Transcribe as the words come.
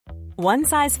One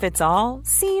size fits all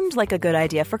seemed like a good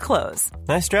idea for clothes.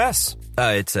 Nice dress.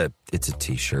 It's a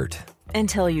t-shirt.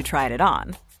 Until you tried it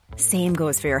on. Same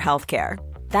goes for your healthcare.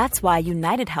 That's why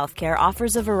United Healthcare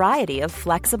offers a variety of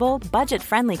flexible,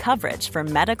 budget-friendly coverage for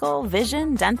medical,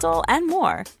 vision, dental, and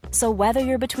more. So whether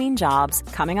you're between jobs,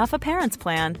 coming off a parent's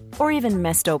plan, or even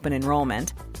missed open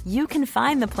enrollment, you can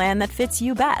find the plan that fits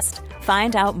you best.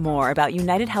 Find out more about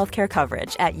United Healthcare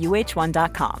coverage at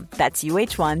uh1.com. That's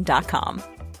uh1.com.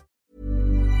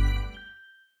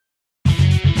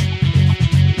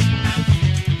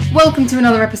 Welcome to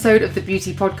another episode of the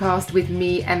Beauty Podcast with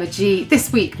me, Emma G.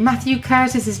 This week, Matthew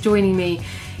Curtis is joining me.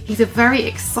 He's a very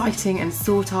exciting and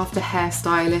sought-after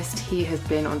hairstylist. He has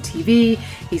been on TV,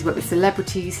 he's worked with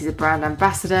celebrities, he's a brand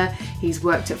ambassador, he's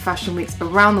worked at fashion weeks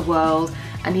around the world,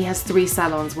 and he has 3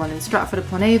 salons, one in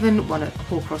Stratford-upon-Avon, one at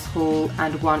Hallcross Hall,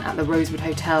 and one at the Rosewood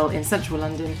Hotel in central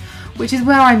London, which is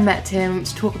where I met him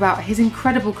to talk about his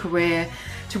incredible career,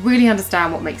 to really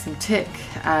understand what makes him tick.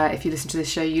 If you listen to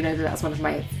this show, you know that that's one of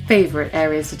my favourite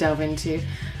areas to delve into.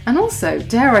 And also,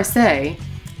 dare I say,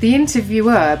 the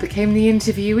interviewer became the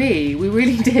interviewee. We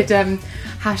really did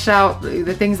hash out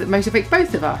the things that motivate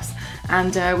both of us.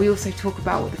 And we also talk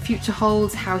about what the future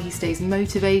holds, how he stays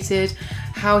motivated,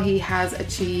 how he has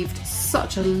achieved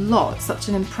such a lot, such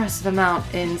an impressive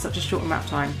amount in such a short amount of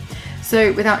time.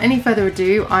 So without any further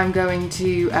ado, I'm going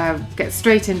to get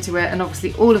straight into it, and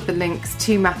obviously all of the links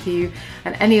to Matthew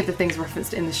and any of the things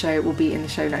referenced in the show will be in the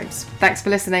show notes. Thanks for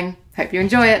listening. Hope you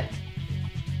enjoy it.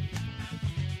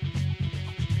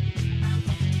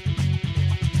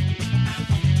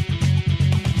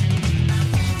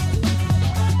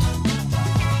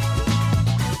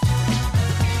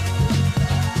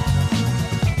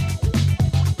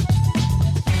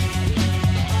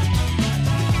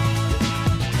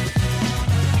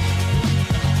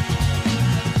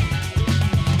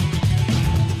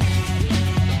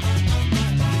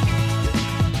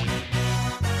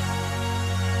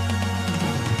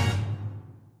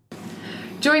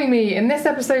 Joining me in this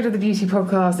episode of the Beauty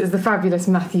Podcast is the fabulous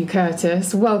Matthew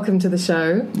Curtis. Welcome to the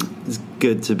show. It's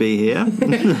good to be here.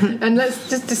 And let's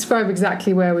just describe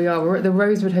exactly where we are. We're at the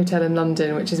Rosewood Hotel in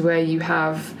London, which is where you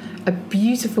have a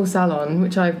beautiful salon,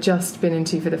 which I've just been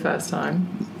into for the first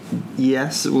time.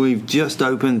 Yes, we've just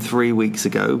opened 3 weeks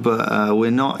ago, but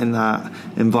we're not in that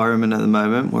environment at the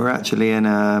moment. We're actually in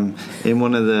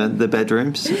one of the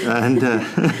bedrooms, and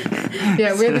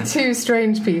yeah, we're the 2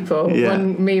 strange people. Yeah.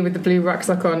 One, me with the blue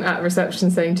rucksack on at reception,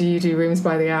 saying, "Do you do rooms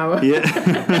by the hour?" Yeah,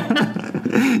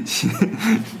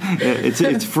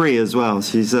 it's free as well.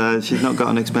 She's not got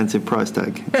an expensive price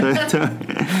tag.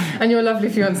 And your lovely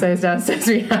fiancé is downstairs,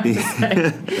 we have to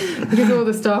say. Because all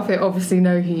the staff here obviously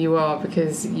know who you are,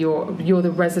 because you're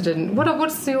the resident.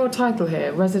 What's your title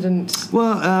here? Resident?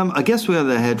 Well, I guess we are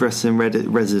the hairdressing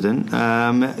resident.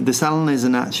 The salon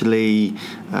isn't actually.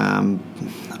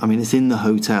 It's in the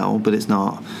hotel, but it's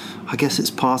not. I guess it's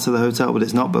part of the hotel, but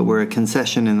it's not. But we're a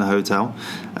concession in the hotel.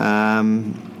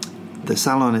 The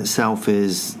salon itself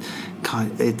is.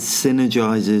 It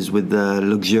synergizes with the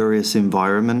luxurious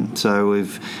environment, so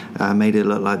we've made it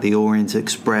look like the Orient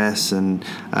Express, and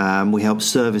we help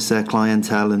service their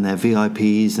clientele and their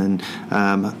VIPs and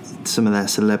some of their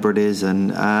celebrities,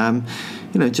 and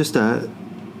just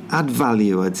add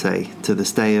value, I'd say, to the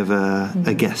stay of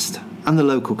a guest and the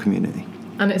local community.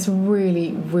 And it's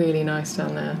really, really nice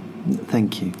down there.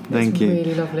 Thank you. It's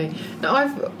really lovely. Now,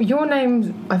 your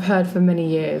name I've heard for many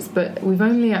years, but we've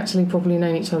only actually probably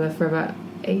known each other for about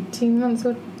 18 months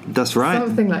or that's right,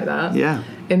 something like that. Yeah.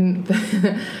 In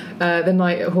the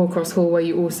night at Hallcross Hall, where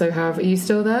you also have. Are you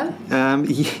still there?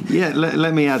 Yeah.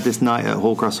 Let me add this night at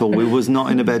Hallcross Hall. We was not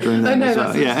in a bedroom there. Oh no, as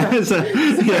well. Yeah.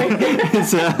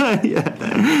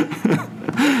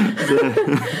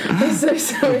 I'm so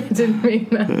sorry, I didn't mean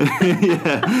that.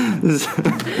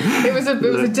 It was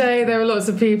a day, there were lots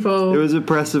of people. It was a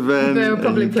press event. There were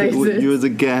public places. You was a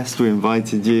guest, we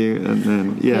invited you, and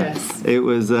then, yes. It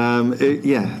was,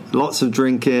 lots of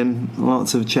drinking,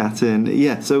 lots of chatting.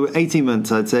 Yeah, so 18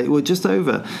 months, I'd say. Well, just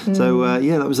over. So,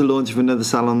 that was the launch of another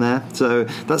salon there. So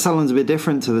that salon's a bit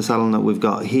different to the salon that we've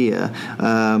got here,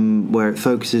 where it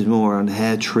focuses more on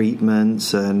hair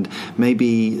treatments and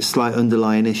maybe slight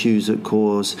underlying issues that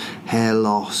cause hair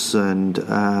loss and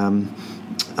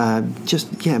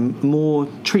more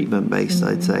treatment based,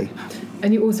 I'd say.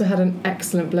 And you also had an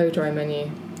excellent blow dry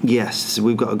menu. Yes,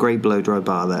 we've got a great blow dry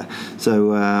bar there.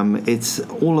 So it's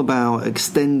all about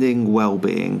extending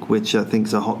well-being, which I think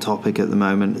is a hot topic at the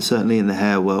moment, certainly in the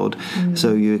hair world.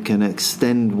 So you can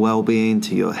extend well-being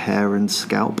to your hair and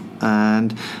scalp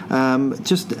and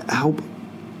just help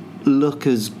look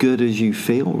as good as you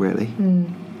feel, really.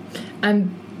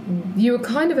 And you were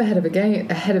kind of ahead of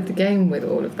the game with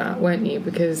all of that, weren't you?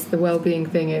 Because the well-being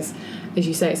thing is, as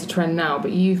you say, it's a trend now,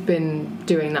 but you've been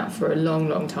doing that for a long,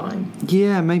 long time.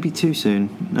 Yeah, maybe too soon.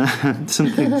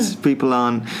 Some things people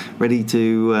aren't ready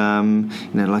to,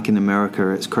 like in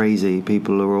America, it's crazy.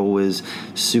 People are always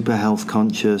super health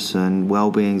conscious, and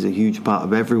well-being is a huge part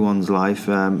of everyone's life.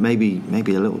 Maybe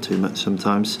a little too much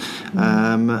sometimes.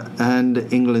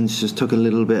 And England's just took a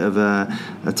little bit of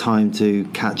a time to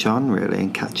catch on, really,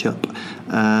 and catch up.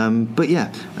 But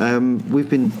yeah, we've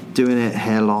been doing it,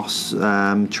 hair loss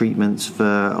treatments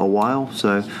for a while,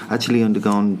 so actually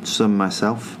undergone some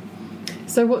myself.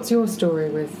 So what's your story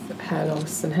with hair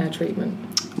loss and hair treatment?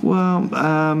 Well,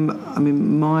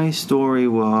 my story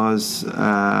was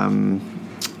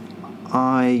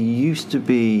I used to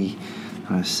be,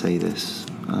 I say this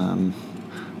and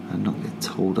not get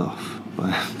told off.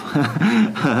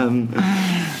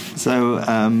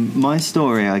 My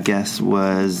story, I guess,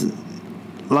 was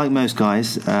like most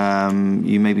guys,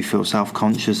 you maybe feel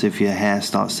self-conscious if your hair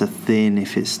starts to thin,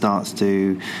 if it starts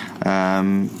to,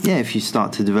 if you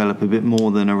start to develop a bit more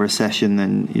of a recession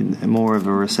in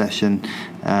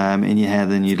your hair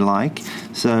than you'd like.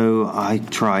 So I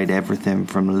tried everything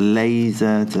from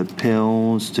laser to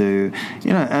pills to,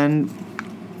 and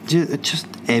just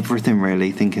everything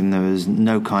really, thinking there was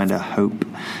no kind of hope.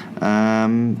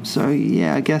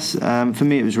 I guess for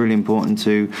me it was really important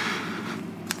to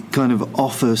kind of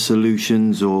offer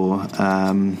solutions or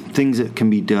things that can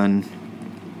be done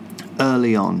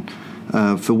early on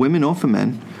for women or for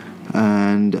men,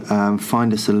 and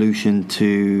find a solution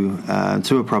to a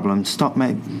problem. Stop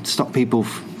people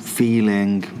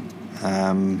feeling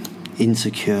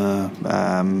insecure.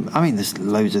 There's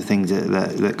loads of things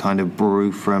that kind of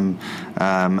brew from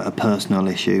a personal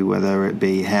issue, whether it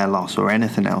be hair loss or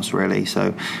anything else really.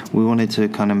 So we wanted to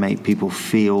kind of make people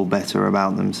feel better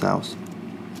about themselves.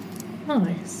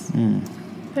 Nice.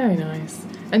 Very nice.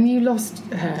 And you lost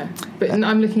hair, but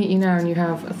I'm looking at you now and you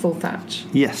have a full thatch.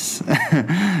 Yes.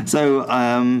 So,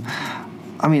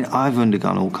 I've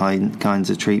undergone all kinds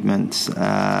of treatments,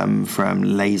 from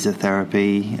laser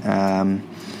therapy and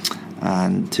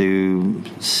to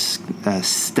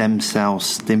stem cell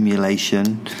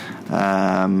stimulation.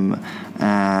 I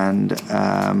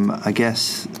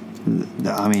guess,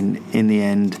 in the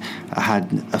end, I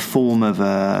had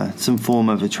some form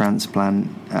of a transplant,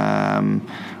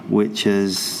 which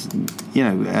has,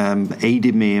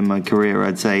 aided me in my career.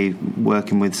 I'd say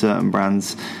working with certain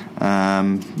brands.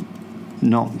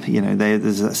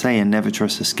 There's that saying, never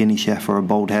trust a skinny chef or a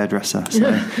bald hairdresser. So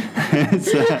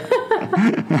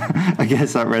I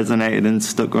guess that resonated and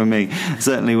stuck with me.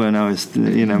 Certainly when I was,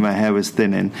 my hair was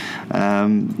thinning,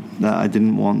 that I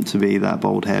didn't want to be that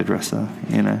bald hairdresser,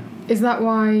 Is that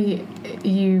why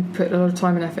you put a lot of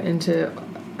time and effort into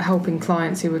helping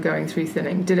clients who were going through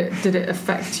thinning? Did it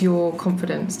affect your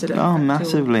confidence?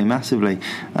 Massively.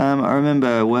 I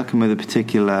remember working with a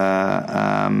particular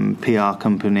PR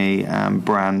company and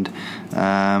brand.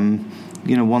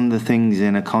 One of the things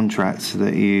in a contract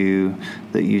that you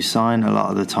sign a lot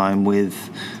of the time with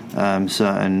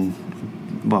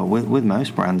with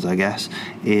most brands, I guess,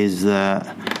 is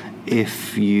that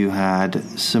if you had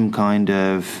some kind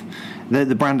of...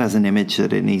 The brand has an image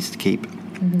that it needs to keep.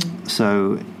 Mm-hmm.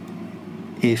 So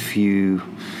if you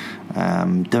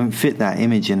don't fit that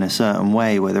image in a certain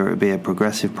way, whether it be a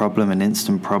progressive problem, an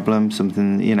instant problem,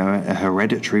 something, a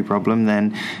hereditary problem,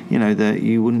 then, that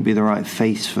you wouldn't be the right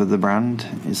face for the brand.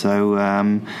 So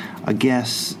I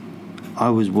guess I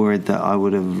was worried that I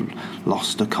would have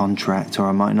lost a contract, or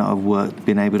I might not have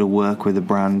been able to work with a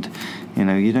brand.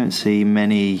 You don't see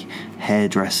many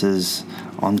hairdressers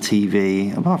on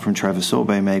TV, apart from Trevor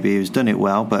Sorbet maybe, who's done it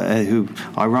well, but who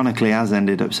ironically has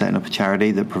ended up setting up a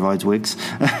charity that provides wigs.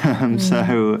 But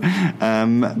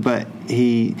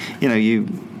he,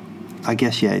 I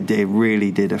guess, it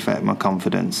really did affect my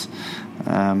confidence.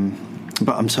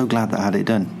 But I'm so glad that I had it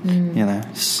done.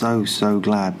 So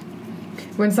glad.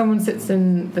 When someone sits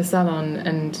in the salon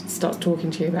and starts talking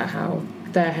to you about how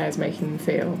their hair's making them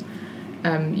feel,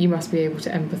 you must be able to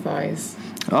empathise.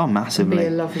 Oh, massively. Be a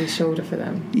lovely shoulder for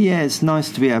them. Yeah, it's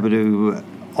nice to be able to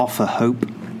offer hope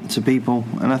to people,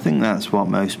 and I think that's what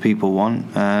most people want.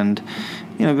 And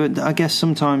but I guess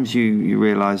sometimes you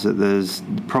realise that there's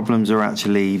problems are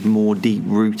actually more deep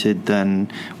rooted than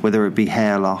whether it be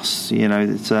hair loss.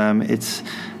 It's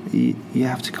you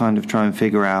have to kind of try and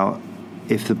figure out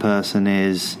if the person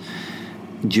is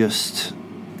just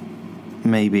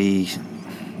maybe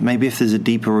maybe if there's a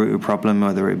deeper rooted problem,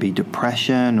 whether it be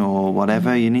depression or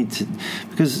whatever, you need to,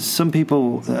 because some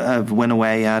people have went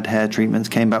away, had hair treatments,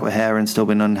 came back with hair and still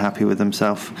been unhappy with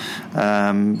themselves.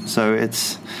 So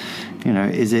it's,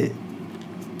 is it,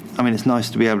 I mean, it's nice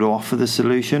to be able to offer the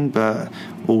solution, but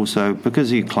also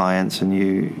because of your clients, and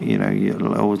you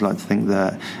always like to think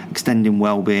that extending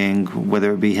well-being,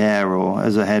 whether it be hair or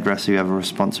as a hairdresser, you have a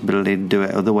responsibility to do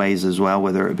it other ways as well,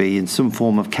 whether it be in some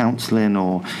form of counselling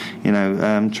or,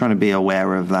 trying to be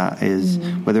aware of that is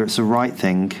whether it's the right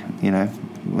thing,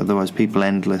 otherwise people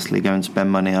endlessly go and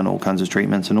spend money on all kinds of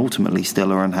treatments and ultimately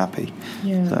still are unhappy.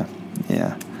 Yeah. So,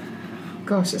 yeah.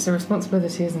 Gosh, it's a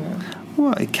responsibility, isn't it?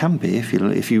 Well, it can be if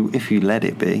you let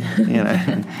it be.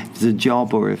 If it's a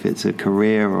job or if it's a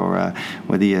career or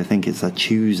whether you think it's a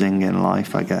choosing in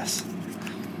life, I guess.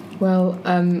 Well,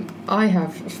 I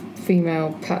have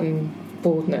female pattern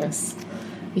baldness.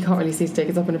 You can't really see today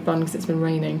because it's up in a bun because it's been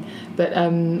raining. But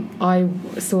I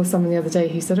saw someone the other day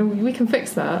who said, "Oh, we can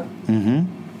fix that."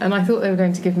 Mm-hmm. And I thought they were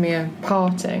going to give me a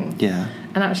parting. Yeah.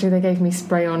 And actually, they gave me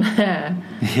spray-on hair.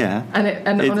 Yeah.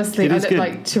 And honestly, I looked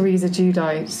like Teresa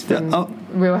Giudice from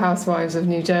Real Housewives of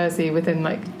New Jersey within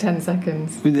like 10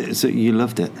 seconds. So you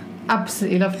loved it?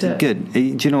 Absolutely loved it. Good. Do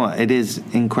you know what? It is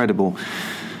incredible.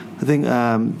 I think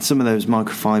some of those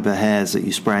microfiber hairs that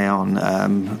you spray on,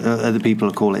 other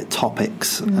people call it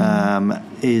topics,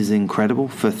 is incredible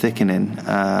for thickening.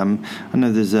 I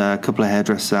know there's a couple of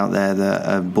hairdressers out there that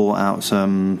have bought out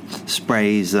some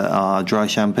sprays that are dry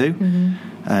shampoo.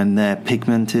 And they're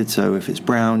pigmented, so if it's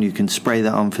brown, you can spray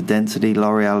that on for density.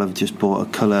 L'Oreal have just bought a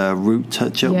colour root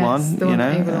touch-up one. The one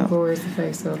Ava Longoria is the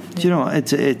face of. Do you know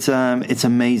what? It's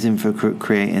amazing for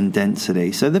creating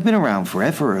density. So they've been around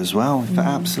forever as well, for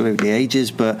absolutely ages.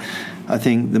 But I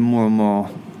think the more and more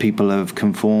people have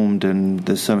conformed, and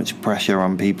there's so much pressure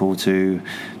on people to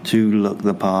look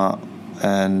the part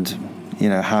and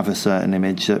have a certain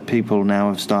image, that people now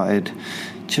have started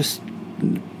just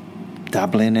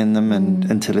dabbling in them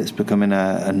and until it's becoming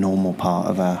a normal part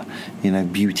of our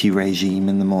beauty regime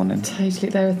in the morning. Totally.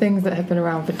 There are things that have been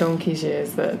around for donkey's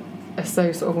years that are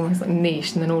so sort of almost like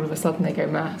niche, and then all of a sudden they go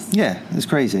mass. Yeah, it's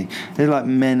crazy. They're like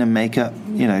men and makeup.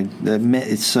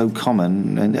 It's so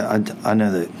common, and I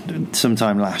know that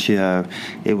sometime last year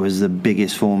it was the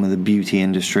biggest form of the beauty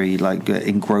industry, like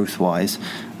in growth wise.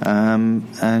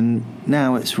 And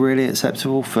now it's really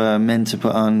acceptable for men to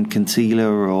put on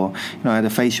concealer, or I had a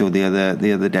facial the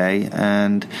other day,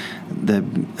 and the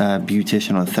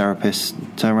beautician or therapist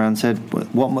turned around and said,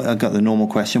 "What?" I got the normal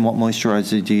question: "What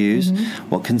moisturizer do you use?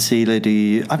 What concealer do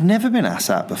you use?" I've never been asked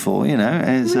that before.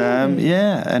 It's really?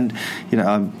 and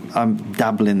I'm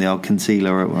dabbling the old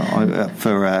concealer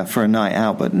for a night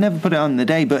out, but never put it on in the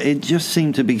day. But it just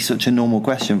seemed to be such a normal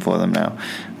question for them now.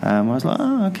 I was like,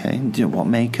 oh, okay. Do you know what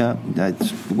makeup?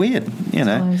 It's weird,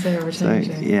 Times they are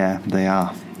changing. So, yeah, they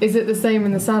are. Is it the same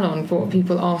in the salon for what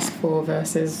people ask for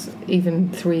versus even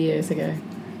 3 years ago?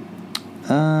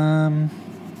 I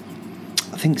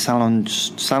think salon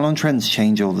trends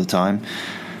change all the time,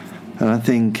 and I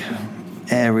think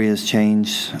areas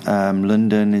change.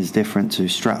 London is different to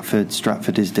Stratford.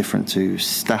 Stratford is different to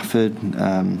Stafford.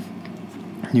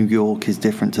 New York is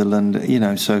different to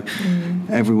London, so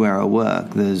everywhere I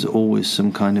work there's always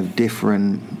some kind of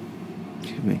different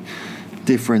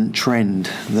trend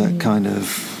that kind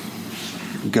of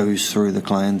goes through the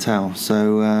clientele.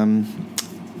 So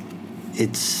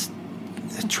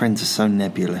trends are so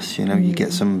nebulous, you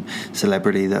get some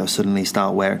celebrity that'll suddenly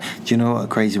start wearing. Do you know what a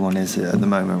crazy one is at the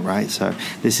moment, right? So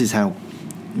this is how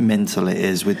mental it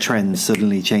is with trends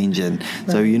suddenly changing. Right.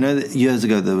 So that years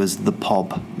ago there was the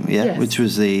pob, yes. Which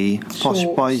was the posh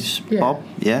boys bob,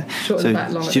 Short so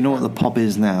back, long do you know what the pob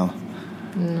is now?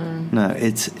 No,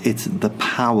 it's the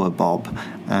power bob,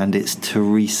 and it's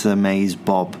Theresa May's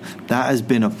bob. That has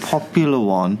been a popular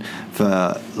one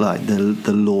for like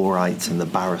the lawrights and the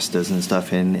barristers and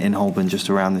stuff in Holborn, just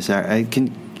around this area.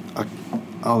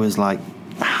 I was like,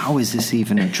 how is this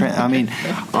even a trend? I mean,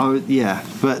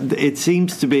 but it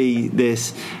seems to be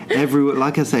this.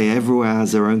 Like I say, everywhere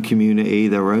has their own community,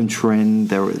 their own trend,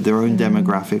 their own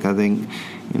demographic. I think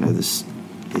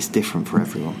it's different for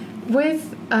everyone.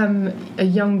 With a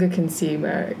younger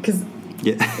consumer, because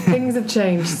things have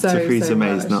changed so Theresa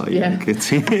May's much. Not a young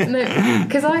consumer. No,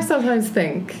 because I sometimes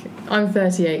think, I'm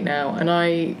 38 now, and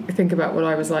I think about what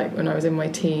I was like when I was in my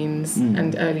teens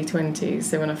and early 20s,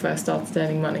 so when I first started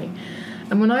earning money.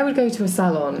 And when I would go to a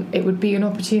salon, it would be an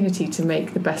opportunity to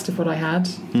make the best of what I had.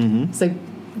 Mm-hmm. So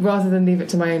rather than leave it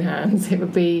to my own hands, it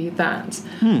would be that.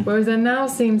 Whereas there now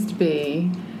seems to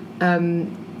be,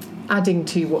 adding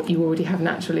to what you already have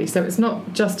naturally. So it's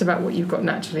not just about what you've got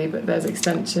naturally, but there's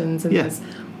extensions and there's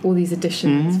all these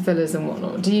additions, fillers and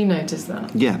whatnot. Do you notice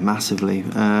that? Yeah, massively.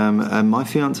 And my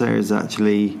fiance is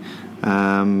actually...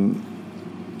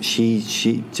 She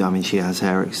has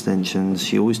hair extensions.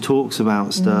 She always talks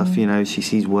about stuff. You know, she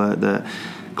sees work that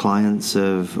clients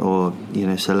of, or you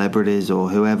know, celebrities or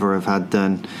whoever have had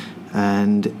done,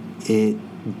 and it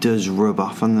does rub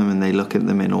off on them, and they look at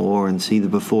them in awe and see the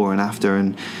before and after.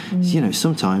 And you know,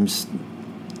 sometimes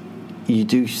you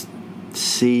do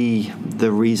see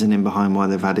the reasoning behind why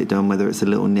they've had it done, whether it's a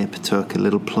little nip tuck, a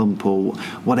little plump, or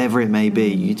whatever it may be.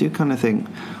 You do kind of think,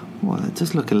 well, it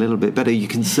does look a little bit better. You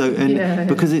can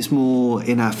because it's more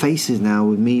in our faces now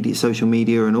with media, social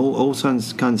media, and all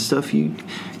kinds of stuff.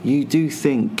 You do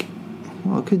think,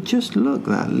 well, I could just look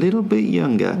that little bit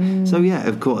younger. So yeah,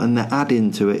 of course, and the add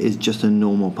into it is just a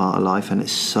normal part of life, and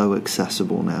it's so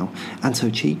accessible now and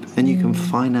so cheap, and you can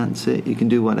finance it. You can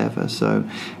do whatever. So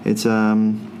it's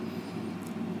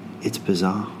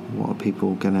bizarre. What are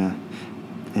people gonna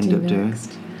end up doing?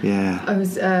 Yeah. I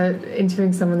was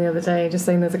interviewing someone the other day just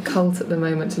saying there's a cult at the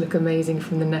moment to look amazing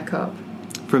from the neck up.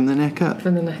 From the neck up?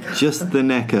 From the neck up. Just the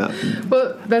neck up.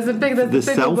 Well, there's a big... The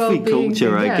selfie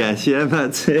culture, I guess. Yeah,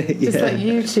 that's it. Just like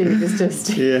YouTube is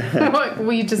just... Yeah.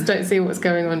 We just don't see what's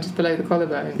going on just below the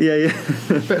collarbone. Yeah.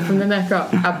 But from the neck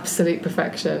up, absolute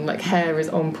perfection. Like, hair is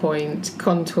on point.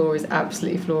 Contour is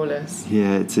absolutely flawless.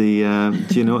 Yeah, it's the...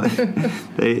 do you know what?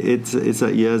 It's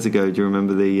like years ago, do you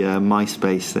remember the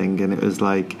MySpace thing? And it was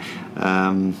like...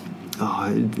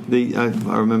 I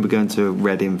remember going to a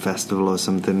Reading festival or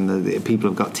something.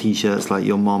 People have got T-shirts like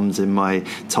 "Your mom's in my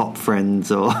top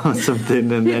friends" or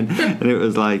something, and it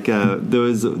was like there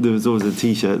was always a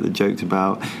T-shirt that joked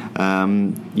about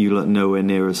you look nowhere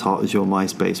near as hot as your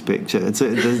MySpace picture. And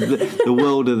so the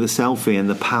world of the selfie and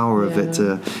the power of it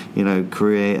to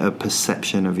create a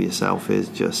perception of yourself is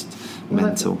just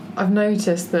mental. I've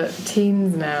noticed that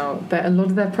teens now, a lot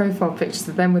of their profile pictures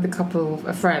are them with a couple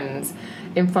of friends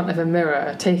in front of a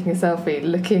mirror taking a selfie,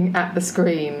 looking at the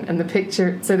screen, and the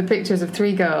pictures of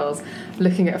three girls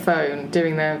looking at a phone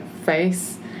doing their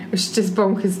face, which is just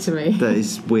bonkers to me. That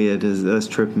is weird. That's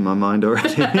tripping my mind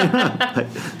already.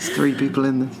 There's three people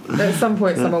in this. At some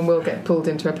point someone will get pulled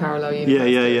into a parallel universe.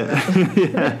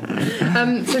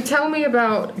 Yeah. So tell me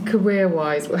about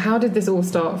career-wise, how did this all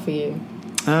start for you?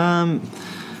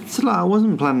 So I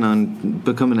wasn't planning on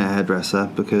becoming a hairdresser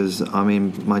because,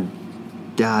 my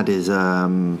dad is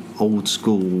old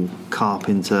school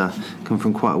carpenter, come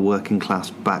from quite a working class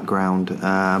background,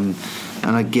 and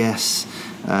I guess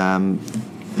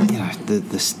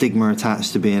the stigma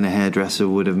attached to being a hairdresser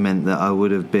would have meant that I would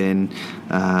have been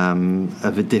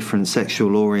of a different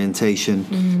sexual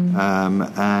orientation,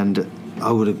 and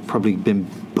I would have probably been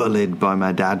bullied by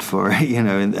my dad for it, in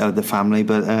the family,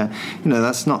 but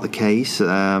that's not the case,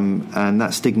 and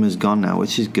that stigma's gone now,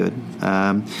 which is good.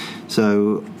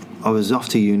 So I was off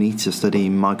to uni to study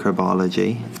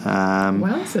microbiology.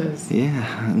 Wowzers.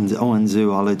 Yeah, and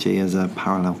zoology as a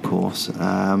parallel course.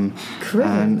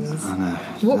 Cribbins. I know.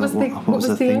 What was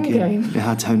the end game?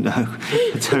 Yeah, I don't know.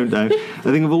 I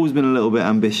think I've always been a little bit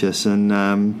ambitious, and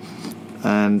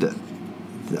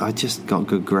I just got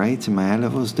good grades in my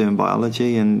A-levels doing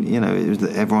biology, and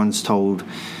everyone's told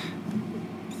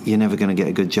you're never going to get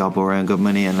a good job or earn good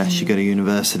money unless you go to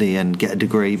university and get a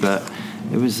degree, but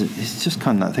it's just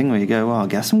kind of that thing where you go, well, I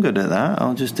guess I'm good at that,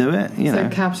 I'll just do it, So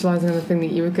capitalising on the thing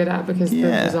that you were good at, because the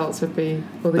results would be,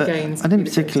 or the gains. I didn't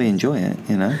particularly enjoy it,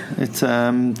 It's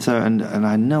and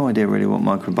I had no idea really what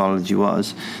microbiology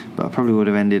was, but I probably would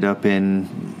have ended up in,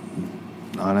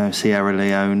 I don't know, Sierra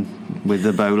Leone with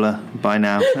Ebola by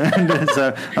now. And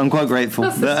so I'm quite grateful.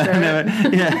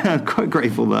 I'm quite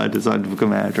grateful that I decided to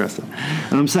become a hairdresser.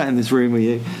 And I'm sat in this room with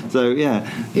you. So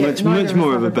much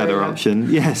more of a better option.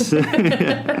 Yes. So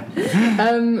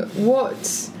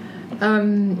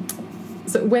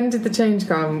when did the change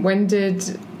come? When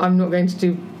did I'm not going to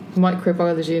do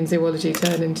microbiology and zoology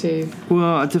turn into?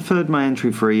 Well, I deferred my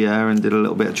entry for a year and did a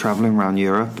little bit of travelling around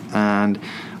Europe, and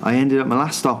I ended up, my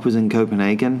last stop was in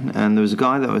Copenhagen, and there was a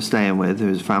guy that I was staying with who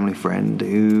was a family friend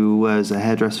who was a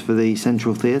hairdresser for the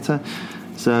Central Theatre.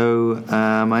 So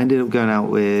I ended up going out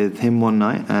with him one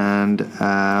night, and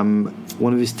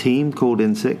one of his team called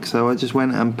in sick, so I just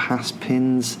went and passed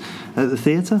pins at the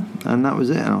theatre, and that was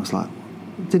it. And I was like,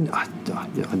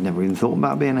 I'd never even thought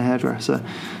about being a hairdresser.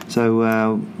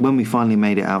 So when we finally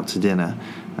made it out to dinner,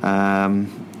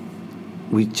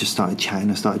 we just started chatting.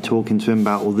 I started talking to him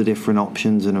about all the different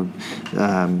options and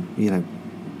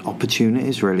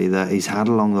opportunities really that he's had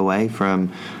along the way,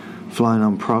 from flying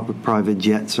on private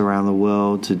jets around the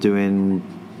world to doing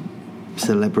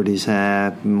celebrities'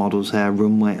 hair, models' hair,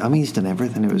 runway. I mean, he's done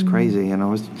everything. It was crazy, and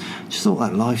I just thought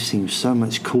that life seemed so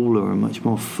much cooler and much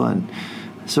more fun.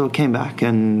 So I came back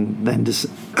and then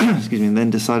decided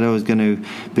I was going to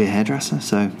be a hairdresser.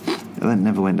 So that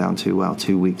never went down too well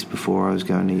 2 weeks before I was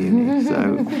going to uni.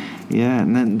 So yeah,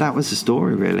 and then that was the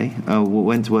story really. I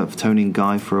went to work for Tony and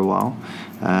Guy for a while,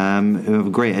 who have a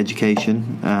great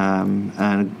education and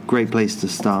a great place to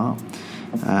start.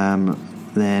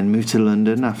 Then moved to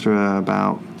London after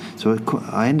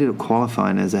I ended up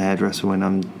qualifying as a hairdresser when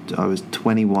I was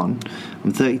 21.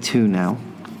 I'm 32 now.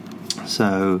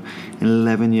 So in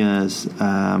 11 years,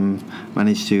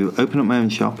 managed to open up my own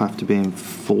shop after being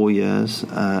 4 years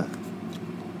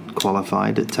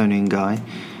qualified at Tony and Guy.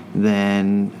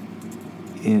 Then,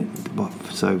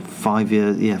 5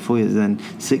 years, 4 years. Then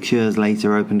 6 years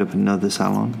later, opened up another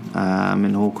salon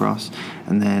in Hallcross,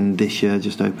 and then this year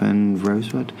just opened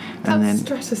Rosewood. And That's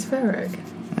then stratospheric.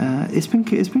 It's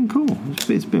been cool.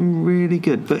 It's been really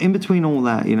good. But in between all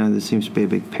that, there seems to be a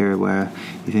big period where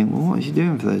you think, well, what was you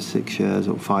doing for those 6 years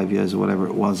or 5 years or whatever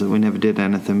it was? We never did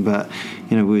anything. But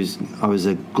I was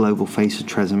a global face of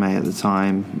Tresemme at the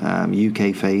time,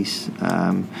 UK face,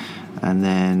 and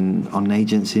then on an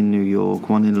agency in New York,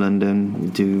 one in London. We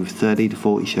do 30 to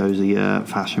 40 shows a year,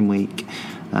 Fashion Week.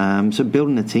 So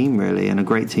building a team really, and a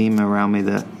great team around me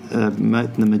that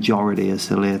the majority is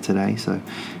still here today. So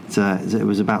it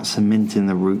was about cementing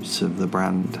the roots of the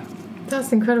brand.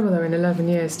 That's incredible though, in 11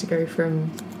 years to go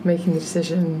from making the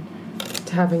decision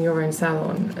to having your own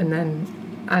salon and then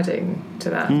adding to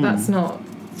that. That's not...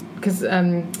 Because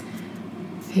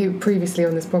previously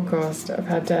on this podcast I've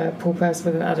had Paul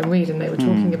Percival and Adam Reed, and they were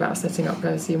talking about setting up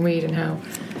Percy and Reed and how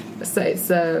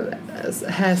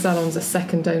hair salons are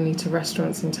second only to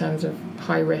restaurants in terms of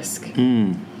high risk.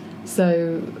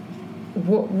 So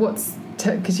what's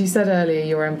because you said earlier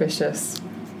you're ambitious.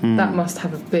 That must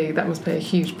play a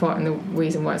huge part in the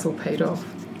reason why it's all paid off.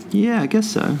 Yeah, I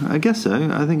guess so. I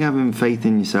think having faith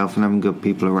in yourself and having good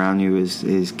people around you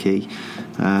is key.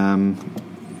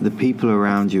 The people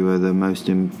around you are the most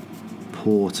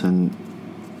important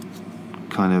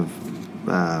kind of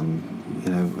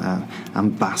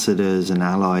ambassadors and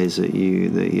allies that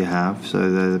you have. So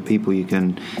they're the people you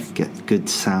can get good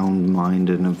sound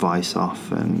mind and advice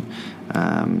off, and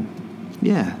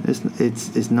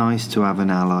it's nice to have an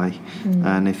ally.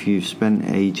 And if you've spent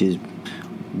ages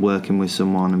working with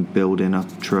someone and building up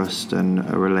trust and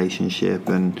a relationship,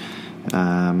 and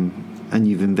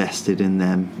you've invested in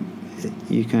them,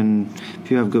 if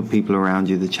you have good people around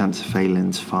you, the chance of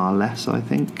failing's far less, I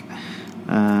think.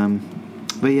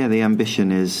 But yeah, the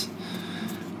ambition is,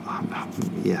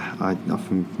 I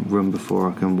often run before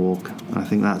I can walk. I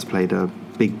think that's played a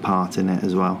big part in it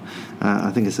as well. I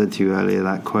think I said to you earlier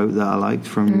that quote that I liked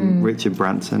from Richard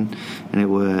Branson, and it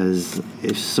was,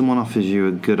 if someone offers you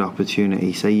a good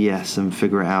opportunity, say yes and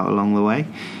figure it out along the way.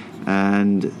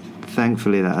 And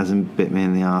thankfully that hasn't bit me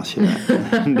in the arse yet.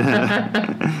 And,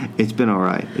 it's been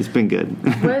alright. It's been good.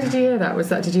 Where did you hear that?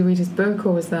 Did you read his book,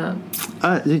 or was that?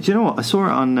 Do you know what? I saw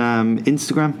it on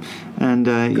Instagram, and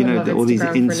all these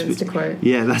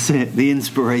yeah, that's it. The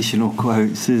inspirational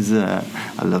quotes is I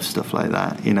love stuff like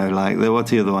that. What's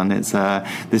the other one? It's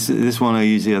this one I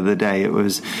used the other day. It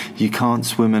was, you can't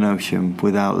swim an ocean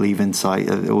without losing sight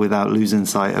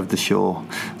of the shore.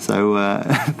 So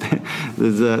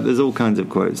there's all kinds of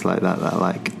quotes like that I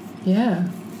like. Yeah.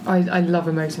 I love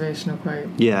a motivational quote.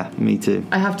 Yeah, me too.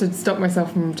 I have to stop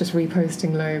myself from just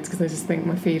reposting loads because I just think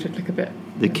my feed would look a bit...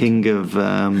 The king of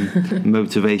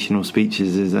motivational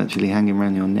speeches is actually hanging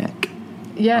around your neck.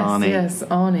 Yes,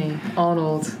 Arnie.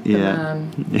 Arnold, the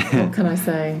man. Yeah. What can I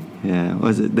say? Yeah,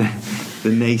 what is it? The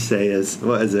naysayers.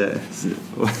 What is it?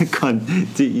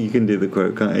 You can do the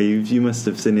quote, can't you? You must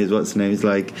have seen his, what's his name? It's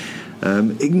like...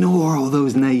 ignore all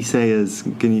those naysayers.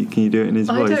 Can you do it in his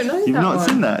voice? I don't know. You've that not one.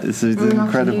 seen that? This is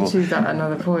incredible. We'll have to YouTube that at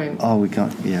another point. Oh, we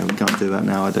can't do that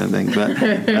now, I don't think. But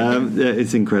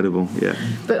it's incredible. Yeah.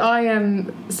 But I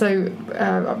am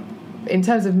in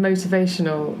terms of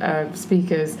motivational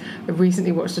speakers, I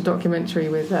recently watched a documentary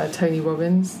with Tony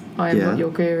Robbins. I Am Not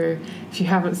Your Guru. If you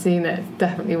haven't seen it,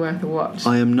 definitely worth a watch.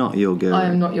 I Am Not Your Guru. I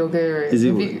Am Not Your Guru. Have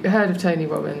you heard of Tony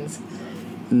Robbins?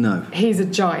 No. He's a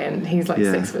giant. He's like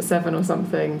 6'7" or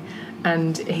something,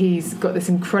 and he's got this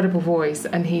incredible voice,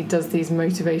 and he does these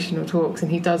motivational talks, and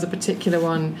he does a particular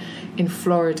one in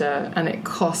Florida, and it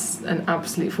costs an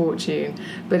absolute fortune,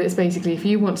 but it's basically, if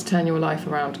you want to turn your life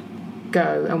around,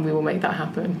 go and we will make that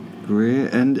happen. Really?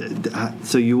 And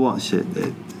so you watched it.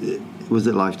 Was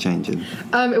it life changing?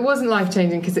 It wasn't life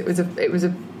changing because it was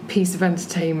piece of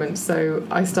entertainment, so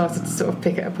I started to sort of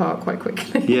pick it apart quite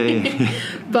quickly. Yeah.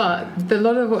 But a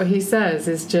lot of what he says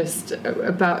is just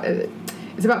about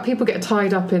it's about people get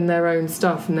tied up in their own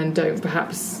stuff and then don't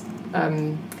perhaps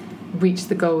reach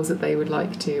the goals that they would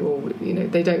like to, or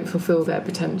they don't fulfill their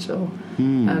potential.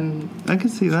 I can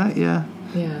see that. Yeah.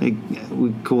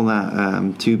 We call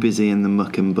that too busy in the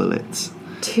muck and bullets.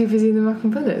 Too busy in the muck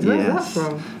and bullets. Where's that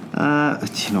from?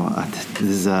 Do you know what?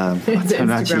 I don't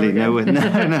actually know it.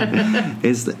 No.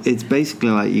 It's basically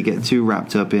like you get too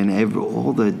wrapped up in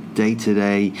all the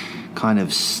day-to-day kind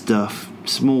of stuff,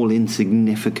 small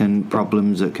insignificant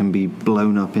problems that can be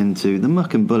blown up into the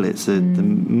muck and bullets, the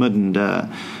mud and dirt,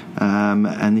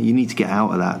 and you need to get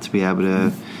out of that to be able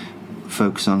to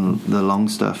focus on the long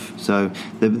stuff. So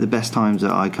the best times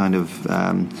that I kind of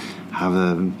have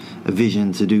a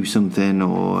vision to do something,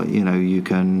 or you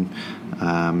can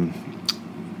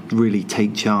really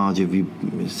take charge of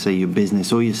your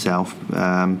business or yourself,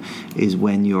 is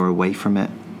when you're away from it.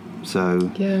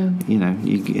 So you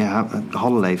have a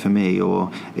holiday for me,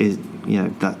 or is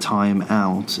that time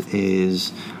out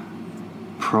is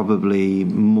probably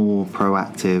more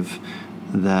proactive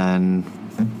than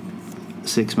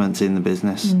 6 months in the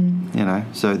business.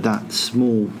 So that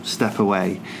small step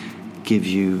away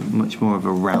gives you much more of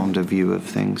a rounder view of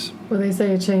things. Well, they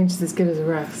say a change is as good as a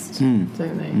rest, don't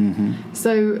they? Mm-hmm.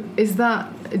 So is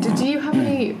that, do you have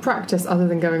any practice other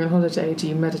than going on holiday? Do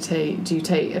you meditate? Do you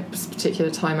take a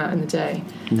particular time out in the day?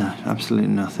 No, absolutely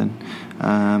nothing.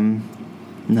 No,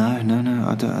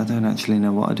 I don't actually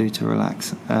know what I do to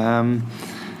relax.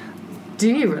 Do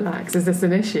you relax? Is this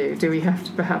an issue? Do we have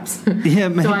to perhaps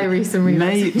diary some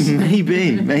relaxation?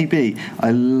 Maybe. I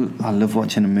love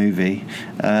watching a movie.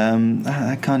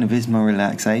 That kind of is my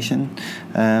relaxation.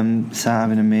 Sat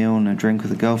having a meal and a drink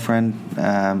with a girlfriend,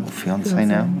 or fiance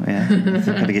now. Yeah, I've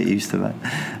got to get used to that.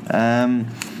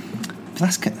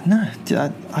 That's good. No,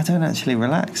 I don't actually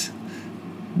relax.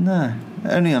 No,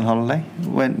 only on holiday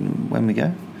when we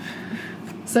go.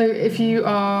 So if you've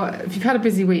had a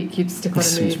busy week, you'd stick on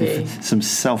a movie. Some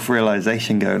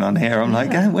self-realisation going on here. I'm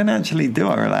like, when actually do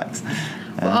I relax?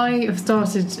 Well, I have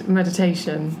started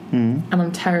meditation, and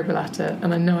I'm terrible at it,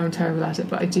 and I know I'm terrible at it,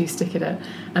 but I do stick at it.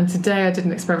 And today I did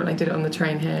an experiment. I did it on the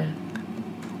train here.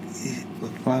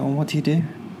 Well, what do?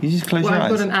 You just close your eyes?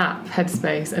 I've got an app,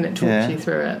 Headspace, and it talks you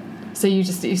through it. So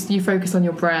you focus on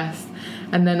your breath.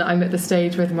 And then I'm at the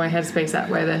stage with my Headspace app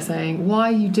where they're saying, why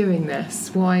are you doing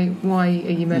this? Why are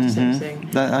you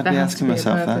meditating? I'd be asking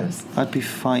myself that. I'd be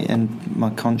fighting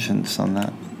my conscience on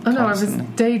that. Oh no, I was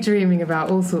daydreaming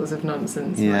about all sorts of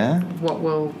nonsense. Yeah. Like what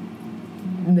will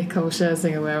Nicole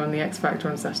Scherzinger wear on the X Factor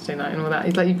on Saturday night and all that.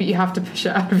 It's like you have to push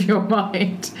it out of your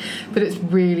mind. But it's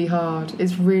really hard.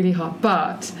 It's really hard.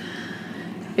 But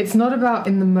it's not about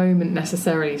in the moment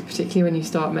necessarily, particularly when you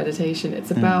start meditation.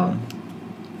 It's about...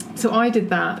 So I did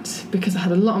that because I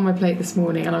had a lot on my plate this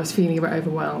morning and I was feeling a bit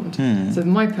overwhelmed. So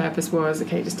my purpose was,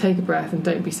 okay, just take a breath and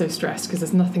don't be so stressed, because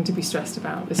there's nothing to be stressed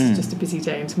about. This is just a busy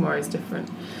day and tomorrow's different.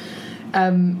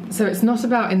 So it's not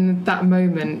about in that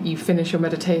moment you finish your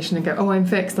meditation and go, oh, I'm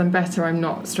fixed, I'm better, I'm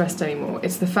not stressed anymore.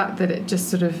 It's the fact that it just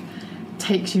sort of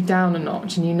takes you down a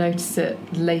notch and you notice it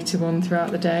later on throughout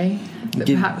the day. That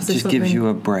perhaps just gives you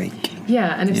a break.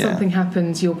 Yeah, and if something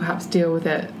happens, you'll perhaps deal with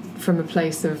it from a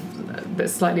place of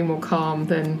that's slightly more calm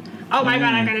than, oh my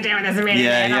god, I'm going to deal with this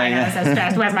immediately. I'm so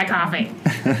stressed. Where's my coffee?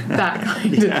 That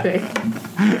kind of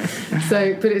thing.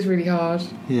 So, but it's really hard.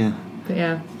 Yeah. But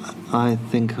yeah. I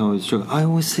think I would struggle. I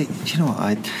always see. Do you know what?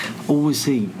 I always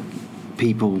see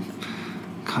people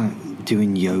kind of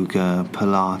doing yoga,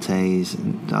 Pilates.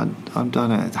 I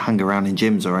don't hang around in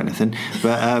gyms or anything,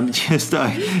 but just so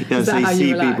you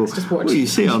see people. Well, you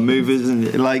see on movies,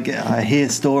 and like I hear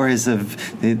stories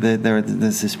of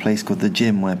there's this place called the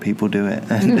gym where people do it,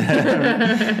 and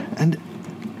and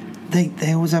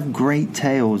they always have great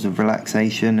tales of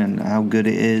relaxation and how good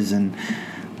it is,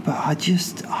 but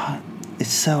it's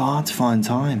so hard to find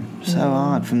time. So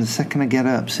hard. From the second I get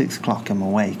up, 6 o'clock, I'm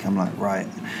awake. I'm like, right,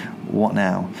 what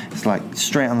now? It's like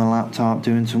straight on the laptop,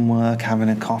 doing some work, having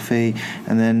a coffee,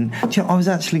 and then I was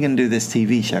actually going to do this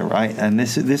TV show, right? And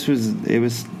this was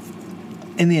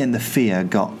in the end, the fear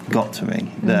got to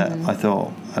me that I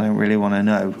thought, I don't really want to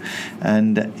know.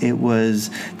 And it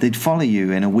was, they'd follow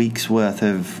you in a week's worth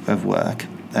of work,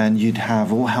 and you'd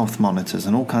have all health monitors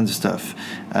and all kinds of stuff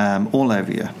all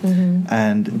over you.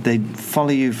 And they'd follow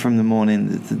you from the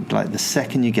morning, like the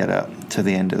second you get up, to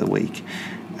the end of the week.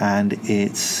 And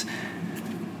it's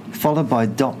followed by a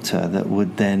doctor that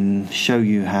would then show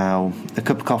you how a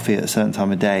cup of coffee at a certain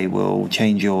time of day will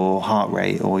change your heart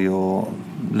rate or your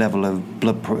level of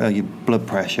your blood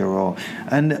pressure,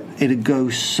 and it'd go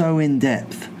so in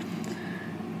depth.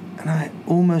 And I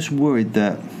almost worried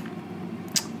that,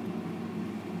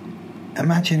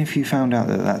 imagine if you found out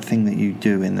that thing that you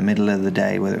do in the middle of the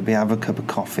day, whether it be have a cup of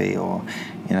coffee or,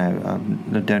 I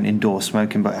don't endorse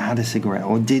smoking, but had a cigarette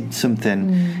or did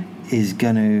something, is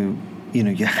going to,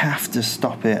 you have to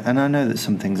stop it. And I know that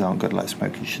some things aren't good, like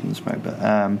smoking, you shouldn't smoke, but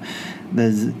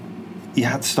you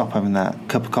had to stop having that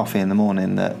cup of coffee in the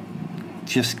morning that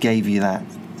just gave you that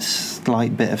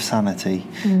slight bit of sanity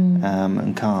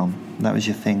and calm. That was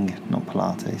your thing, not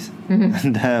Pilates.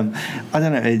 And I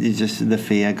don't know, it's just the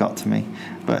fear got to me.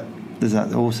 But there's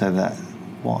also that,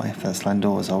 what if that's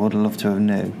Landora's? I would have loved to have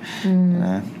knew.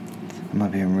 Am I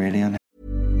being really unhappy?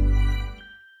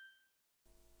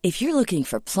 If you're looking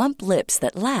for plump lips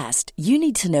that last, you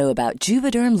need to know about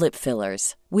Juvederm lip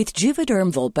fillers. With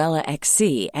Juvederm Volbella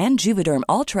XC and Juvederm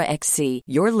Ultra XC,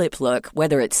 your lip look,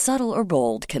 whether it's subtle or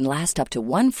bold, can last up to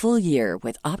 1 full year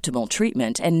with optimal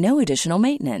treatment and no additional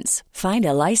maintenance. Find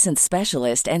a licensed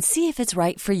specialist and see if it's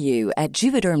right for you at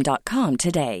Juvederm.com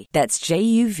today. That's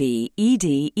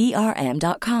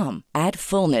JUVEDERM.com. Add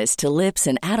fullness to lips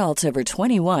in adults over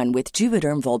 21 with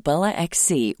Juvederm Volbella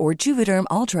XC or Juvederm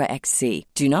Ultra XC.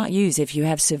 Do not use if you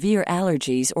have severe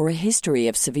allergies or a history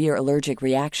of severe allergic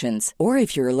reactions, or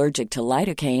if you're allergic to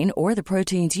lidocaine or the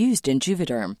proteins used in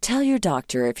Juvederm. Tell your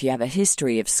doctor if you have a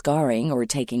history of scarring or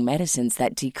taking medicines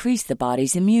that decrease the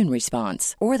body's immune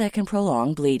response or that can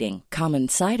prolong bleeding. Common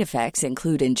side effects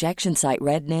include injection site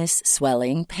redness,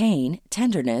 swelling, pain,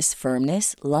 tenderness,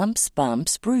 firmness, lumps,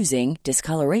 bumps, bruising,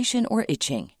 discoloration, or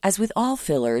itching. As with all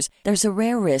fillers, there's a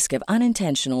rare risk of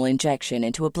unintentional injection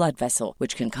into a blood vessel,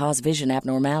 which can cause vision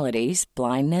abnormalities,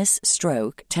 blindness,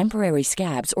 stroke, temporary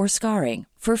scabs, or scarring.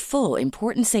 For full,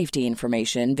 important safety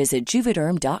information, visit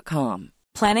Juvederm.com.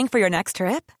 Planning for your next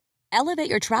trip?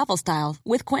 Elevate your travel style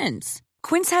with Quince.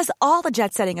 Quince has all the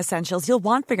jet-setting essentials you'll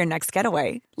want for your next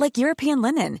getaway, like European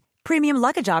linen, premium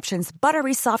luggage options,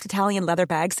 buttery soft Italian leather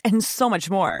bags, and so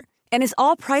much more. And is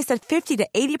all priced at 50 to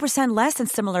 80% less than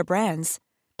similar brands.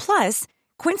 Plus,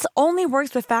 Quince only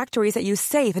works with factories that use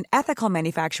safe and ethical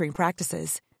manufacturing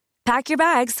practices. Pack your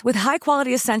bags with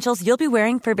high-quality essentials you'll be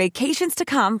wearing for vacations to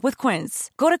come with Quince.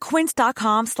 Go to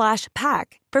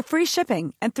quince.com/pack for free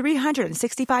shipping and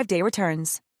 365-day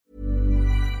returns.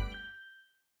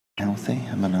 Healthy,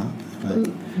 am I not?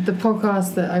 The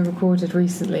podcast that I recorded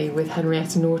recently with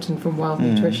Henrietta Norton from Wild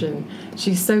Nutrition,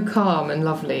 she's so calm and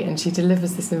lovely, and she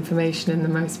delivers this information in the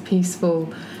most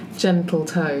peaceful, gentle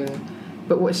tone.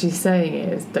 But what she's saying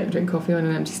is, don't drink coffee on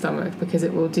an empty stomach, because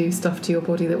it will do stuff to your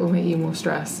body that will make you more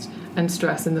stressed, and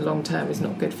stress in the long term is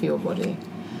not good for your body.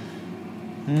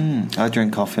 I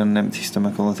drink coffee on an empty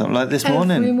stomach all the time, like this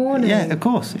morning. Every morning. Yeah, of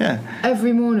course, yeah.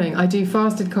 Every morning. I do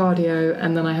fasted cardio,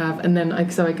 and then I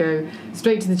go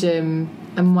straight to the gym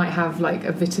and might have like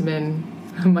a vitamin.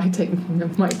 I might take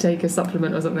a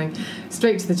supplement or something.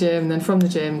 Straight to the gym, then from the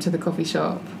gym to the coffee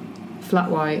shop. Flat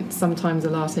white, sometimes a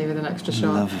latte with an extra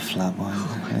shot. I love a flat white.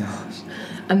 Oh my gosh.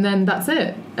 And then that's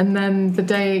it. And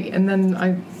then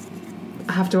I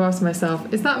have to ask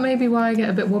myself, is that maybe why I get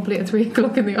a bit wobbly at 3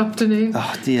 o'clock in the afternoon?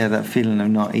 Oh, yeah, that feeling of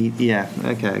not eat. Yeah,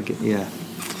 okay, yeah.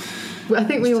 But I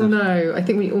think we all know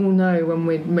when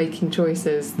we're making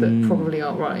choices that probably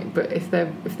aren't right. But if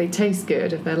they taste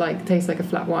good, if they taste like a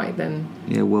flat white, then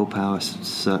yeah, willpower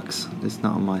sucks. It's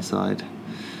not on my side.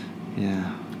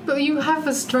 Yeah. But you have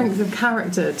a strength of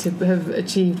character to have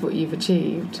achieved what you've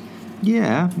achieved.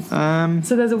 Yeah.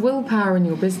 So there's a willpower in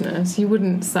your business. You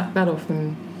wouldn't sack that off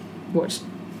and watch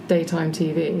daytime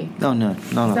TV. Oh, no,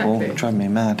 not at all. It drives me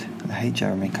mad. I hate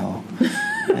Jeremy Cole.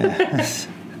 Yeah.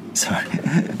 Sorry.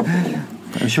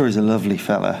 I'm sure he's a lovely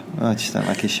fella. I just don't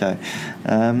like his show.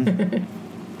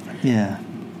 Yeah.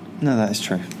 No, that is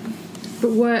true.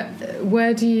 But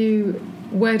where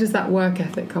does that work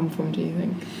ethic come from, do you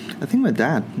think? I think my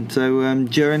dad. So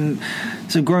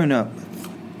growing up,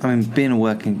 I mean, being from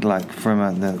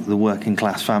the working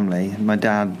class family, my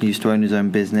dad used to own his own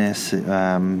business. He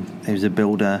was a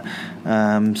builder.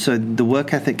 So the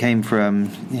work ethic came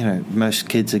from, most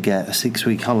kids would get a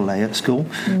 6-week holiday at school,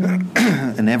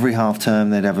 and every half term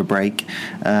they'd have a break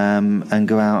and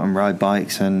go out and ride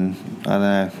bikes and, I don't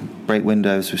know, break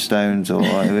windows with stones, or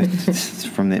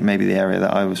from maybe the area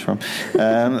that I was from.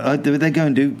 They go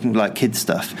and do like kid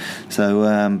stuff.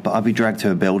 So, but I'd be dragged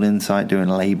to a building site doing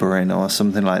labouring or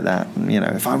something like that.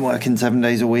 If I'm working 7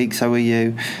 days a week, so are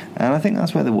you. And I think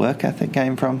that's where the work ethic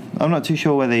came from. I'm not too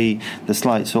sure where the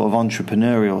slight sort of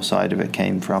entrepreneurial side of it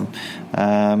came from.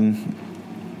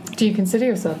 Do Do you consider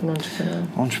yourself an entrepreneur?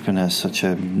 Entrepreneur is such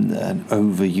an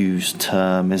overused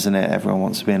term, isn't it? Everyone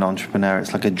wants to be an entrepreneur.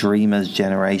 It's like a dreamer's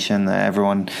generation, that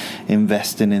everyone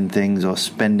investing in things or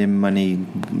spending money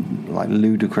like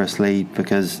ludicrously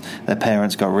because their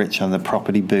parents got rich on the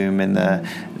property boom in the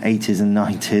 80s and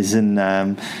 90s, and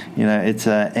it's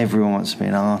everyone wants to be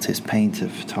an artist, painter,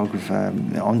 photographer,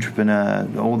 entrepreneur,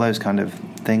 all those kind of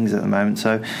things at the moment.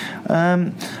 So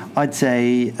I'd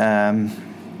say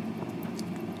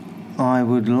I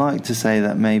would like to say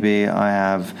that maybe I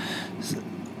have,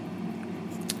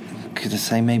 could I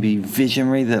say maybe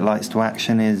visionary, that likes to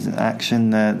action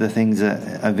the things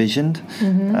that are visioned.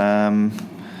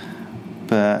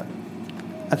 But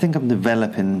I think I'm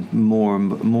developing more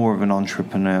of an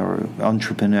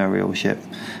entrepreneurship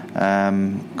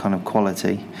kind of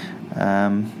quality.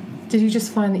 Did you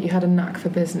just find that you had a knack for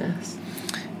business?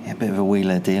 Yeah, a bit of a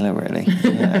wheeler dealer, really.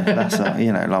 Yeah, that's like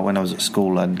when I was at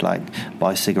school, I'd like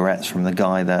buy cigarettes from the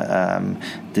guy that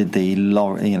did the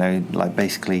lorry. Like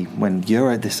basically when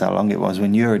this is how long it was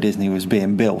when Euro Disney was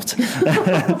being built.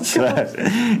 So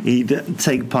he'd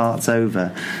take parts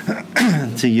over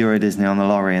to Euro Disney on the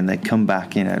lorry, and they'd come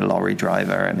back, lorry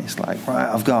driver, and it's like, right,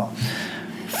 I've got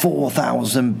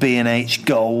 4,000 B&H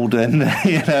gold, and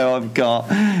I've got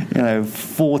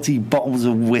 40 bottles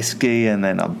of whiskey, and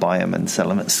then I'd buy them and sell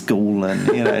them at school,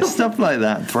 and stuff like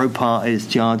that. Throw parties,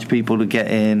 charge people to get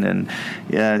in, and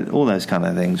all those kind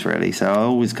of things, really. So I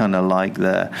always kind of like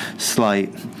the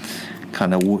slight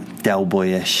kind of Del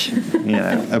Boyish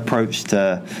approach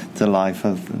to life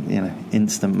of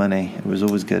instant money. It was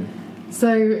always good. So,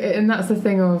 and that's the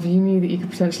thing of, you knew that you could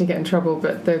potentially get in trouble,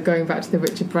 but going back to the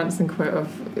Richard Branson quote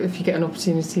of, if you get an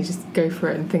opportunity, just go for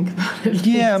it and think about it.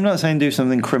 Yeah, I'm not saying do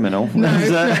something criminal. No.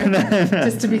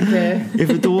 Just to be clear. If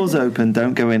the door's open,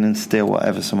 don't go in and steal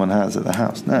whatever someone has at the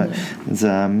house. No. It's,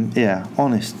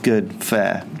 honest, good,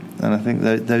 fair. And I think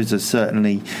those are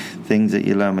certainly things that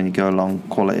you learn when you go along,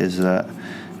 qualities that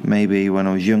maybe when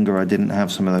I was younger I didn't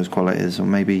have some of those qualities, or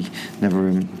maybe never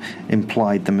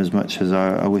implied them as much as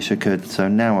I wish I could. So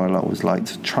now I'll always like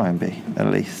to try and be, at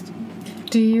least.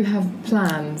 Do you have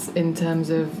plans in terms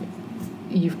of,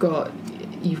 you've got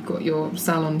your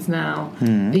salons now,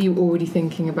 Are you already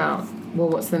thinking about, well,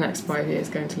 what's the next 5 years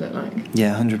going to look like?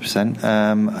 Yeah, 100%.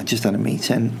 I just had a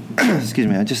meeting excuse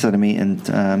me,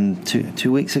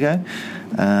 2 weeks ago.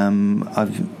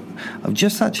 I've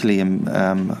just actually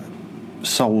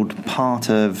sold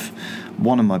part of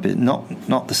one of my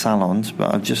not the salons,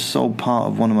 but I've just sold part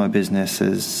of one of my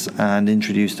businesses and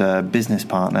introduced a business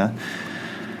partner,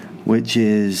 which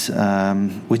is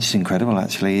incredible.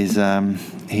 Actually,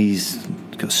 he's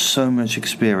got so much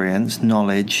experience,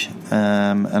 knowledge,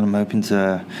 and I'm hoping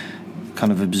to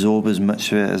kind of absorb as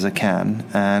much of it as I can.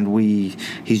 And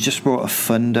he's just brought a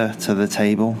funder to the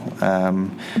table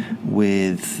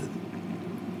with.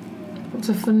 What's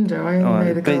a funder? I only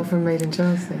know the girl from Made in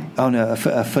Chelsea. Oh no, a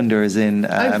funder is in.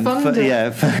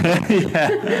 Funder.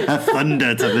 A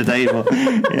funder to the table.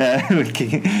 Yeah,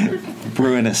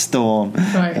 brewing a storm.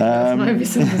 Right, that's my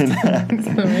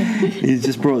misunderstanding. He's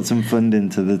just brought some funding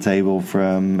to the table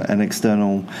from an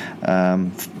external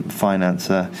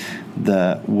financer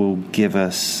that will give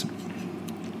us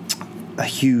a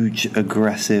huge,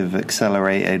 aggressive,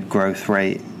 accelerated growth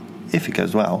rate, if it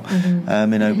goes well,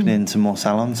 in opening some more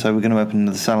salons. So we're going to open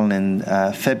another salon in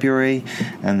February,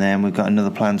 and then we've got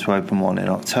another plan to open one in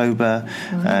October,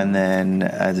 and then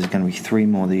there's going to be 3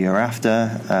 more the year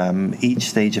after. Each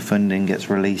stage of funding gets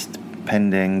released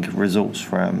pending results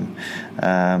from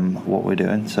what we're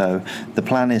doing. So the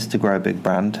plan is to grow a big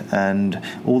brand, and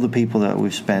all the people that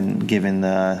we've spent giving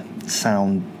the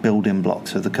sound building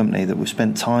blocks of the company, that we've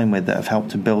spent time with, that have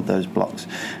helped to build those blocks,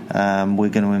 we're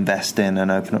going to invest in and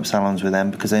open up salons with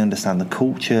them, because they understand the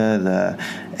culture,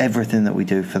 everything that we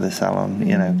do for the salon,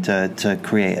 to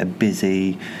create a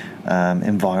busy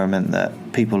environment that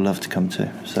people love to come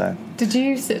to. So did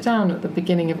you sit down at the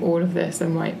beginning of all of this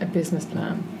and write a business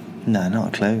plan? No, not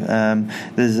a clue. Do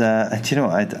you know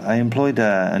what? I employed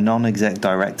a non-exec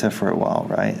director for a while,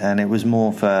 right? And it was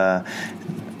more for,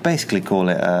 basically call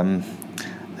it an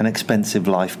expensive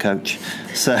life coach.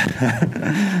 So,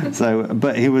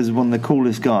 but he was one of the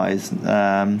coolest guys,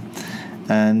 and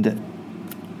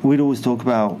we'd always talk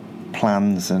about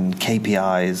plans and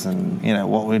KPIs and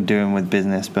what we're doing with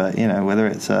business. But whether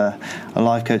it's a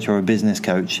life coach or a business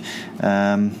coach,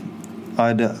 I'd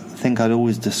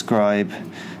always describe.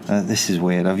 This is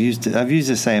weird. I've used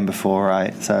this saying before,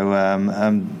 right? So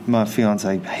my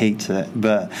fiance hates it,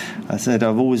 but I said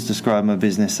I've always described my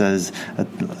business as a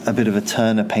bit of a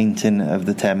Turner painting of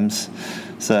the Thames.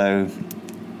 So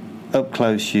up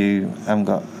close, you haven't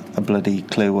got a bloody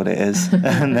clue what it is.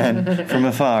 And then from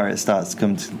afar it starts to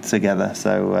come together.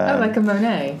 So like a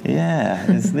Monet. Yeah,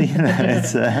 it's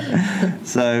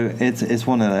so it's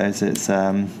one of those. It's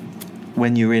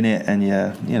when you're in it and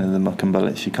you're the muck and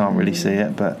bullets, you can't really see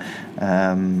it, but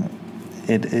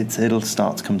it'll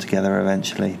start to come together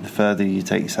eventually. The further you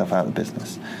take yourself out of the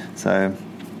business, so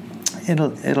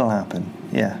it'll happen.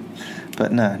 Yeah,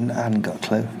 but no, I hadn't got a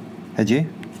clue. Had you?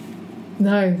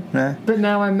 No. No. But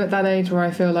now I'm at that age where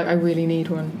I feel like I really need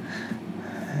one.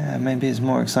 Maybe it's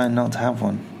more exciting not to have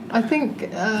one. I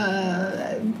think.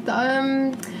 I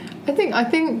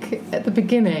think at the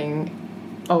beginning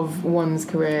of one's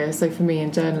career, so for me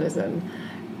in journalism,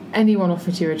 anyone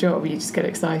offered you a job, you just get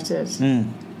excited.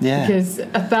 Yeah. Because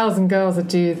 1,000 girls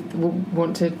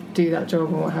want to do that job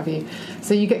and what have you.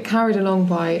 So you get carried along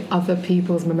by other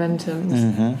people's momentums.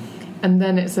 Mm-hmm. And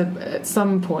then it's at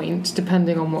some point,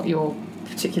 depending on what your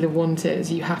particular want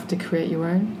is, you have to create your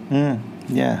own.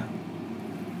 Yeah.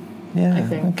 Yeah. I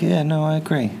think. Okay, yeah, no, I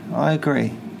agree. I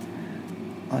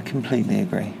completely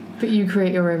agree. But you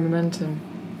create your own momentum.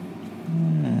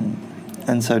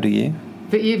 And so do you.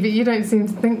 But you don't seem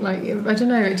to think like, I don't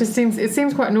know, it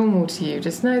seems quite normal to you.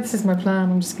 Just, no, this is my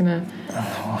plan, I'm just going to...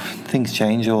 Things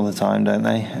change all the time, don't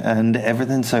they? And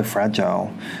everything's so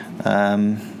fragile.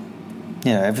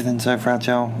 Everything's so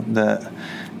fragile that,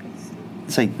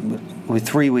 say, we're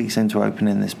 3 weeks into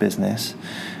opening this business.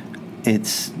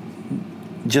 It's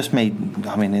just made,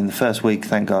 in the first week,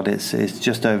 thank God, it's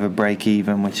just over break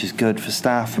even, which is good for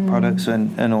staff, for products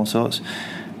and all sorts.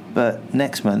 But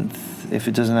next month, if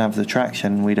it doesn't have the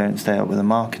traction, we don't stay up with the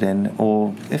marketing,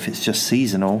 or if it's just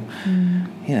seasonal,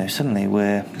 suddenly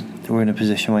we're in a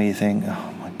position where you think,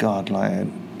 oh my God, like,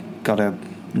 I've got to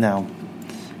now,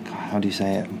 how do you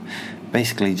say it?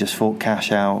 Basically just fork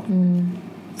cash out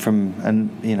from,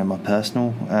 my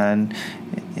personal, and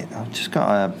I've just got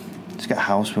a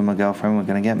house with my girlfriend, we're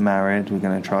going to get married, we're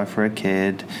going to try for a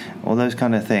kid, all those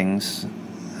kind of things,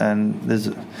 and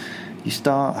you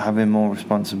start having more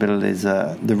responsibilities.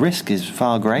 The risk is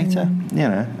far greater,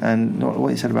 and what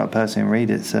you said about Percy and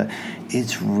Reed,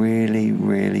 it's really,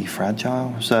 really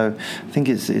fragile. So I think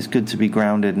it's good to be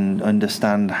grounded and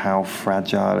understand how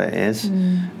fragile it is.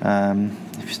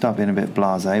 If you start being a bit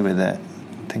blasé with it,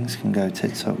 things can go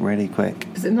tits up really quick.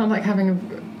 Is it not like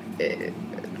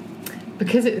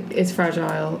because it is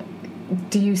fragile,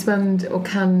 do you spend,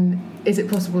 is it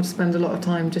possible to spend a lot of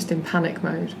time just in panic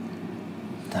mode?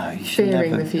 No, you should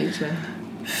fearing never. The future.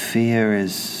 Fear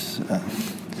is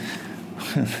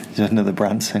another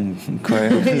Branson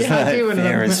quote.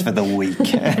 Fear is for the weak.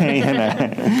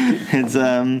 It's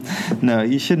no,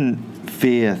 you shouldn't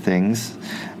fear things.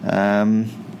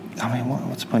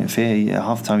 What's the point of fear?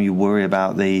 Half the time you worry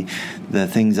about the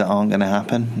things that aren't going to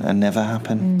happen and never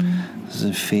happen.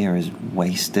 So fear is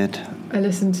wasted. I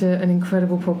listened to an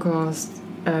incredible podcast,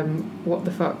 What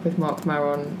the Fuck, with Mark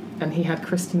Maron, and he had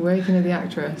Kristen Wiig, the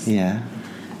actress. Yeah.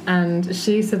 And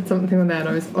she said something on there, and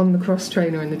I was on the cross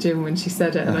trainer in the gym when she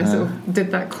said it, and I sort of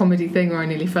did that comedy thing where I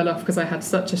nearly fell off because I had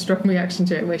such a strong reaction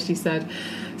to it, where she said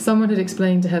someone had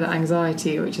explained to her that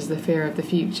anxiety, which is the fear of the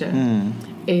future,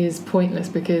 is pointless,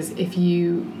 because if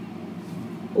you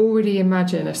already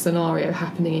imagine a scenario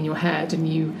happening in your head and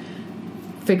you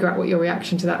figure out what your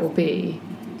reaction to that will be,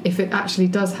 if it actually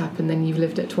does happen, then you've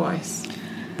lived it twice.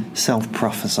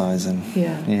 Self-prophesizing.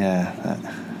 Yeah.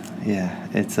 Yeah,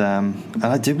 it's and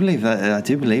I do believe that. I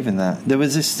do believe in that. There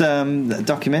was this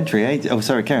documentary. Oh,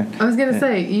 sorry, Karen. I was going to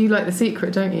say, you like The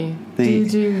Secret, don't you? Do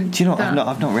you know?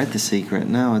 I've not read The Secret.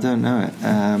 No, I don't know it.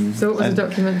 So what was the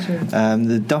documentary?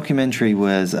 The documentary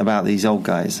was about these old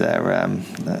guys.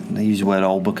 They use the word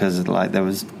old because like there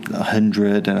was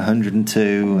 100 and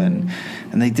 102, and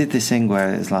they did this thing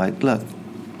where it's like, look,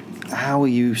 how are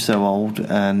you so old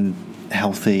and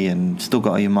healthy and still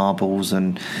got all your marbles,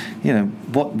 and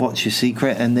what's your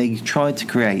secret? And they tried to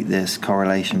create this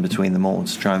correlation between them all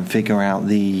to try and figure out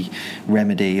the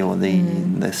remedy or the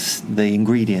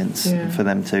ingredients for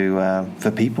them to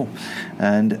for people.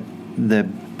 And the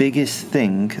biggest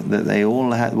thing that they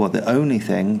all had, the only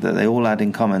thing that they all had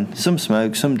in common, some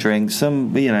smoke, some drink,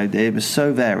 some it was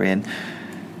so varying,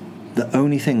 the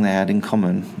only thing they had in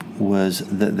common was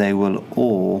that they were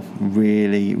all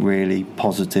really, really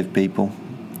positive people.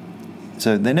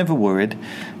 So they never worried.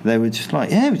 They were just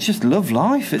like, we just love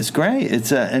life. It's great.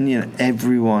 It's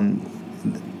everyone.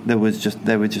 They were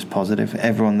just positive.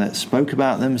 Everyone that spoke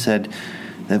about them said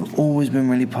they've always been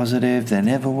really positive. They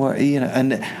never were,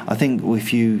 and I think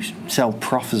if you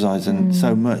self-prophesize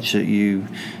so much that you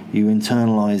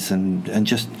internalize and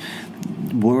just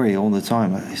worry all the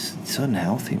time, it's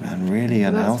unhealthy, man, really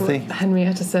unhealthy. That's what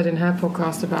Henrietta said in her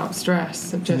podcast about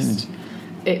stress, of just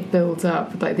it builds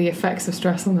up, like the effects of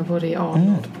stress on the body are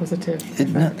not positive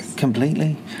effects.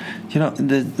 Completely.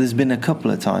 There's been a couple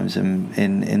of times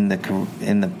in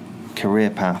the career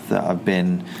path that I've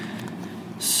been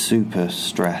super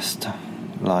stressed,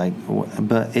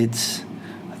 but it's,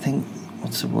 I think,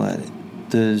 what's the word?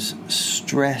 There's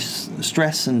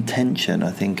stress and tension,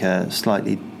 I think, are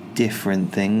slightly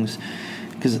different things,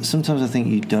 because sometimes I think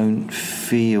you don't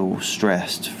feel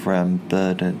stressed from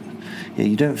burden. Yeah,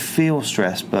 you don't feel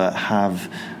stressed, but have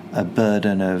a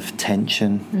burden of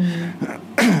tension,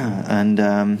 and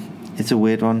it's a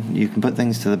weird one. You can put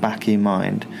things to the back of your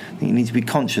mind. I think you need to be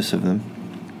conscious of them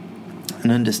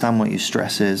and understand what your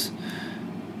stress is.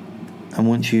 And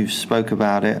once you've spoke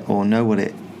about it or know what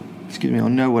it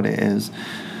is,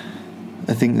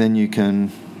 I think then you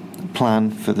can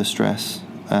plan for the stress.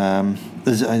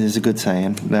 There's a good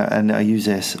saying, and I use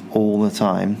this all the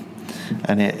time,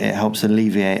 and it helps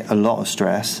alleviate a lot of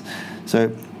stress.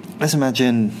 So let's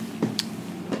imagine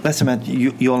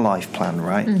your life plan,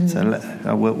 right?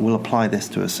 So we'll apply this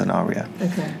to a scenario.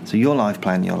 Okay. So your life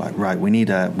plan, you're like, right, we need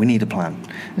a plan.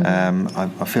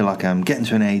 I feel like I'm getting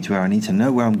to an age where I need to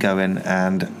know where I'm going,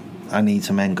 and I need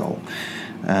some end goal.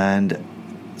 And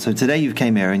so today you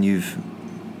came here and you've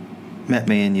met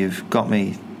me and you've got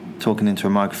me talking into a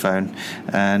microphone,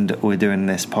 and we're doing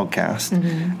this podcast.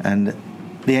 And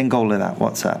the end goal of that,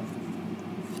 what's that?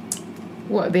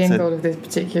 What, the end goal of this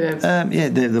particular...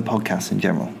 the podcast in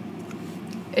general.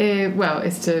 Well,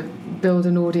 it's to build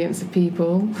an audience of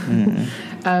people,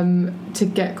 to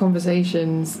get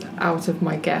conversations out of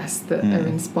my guests that are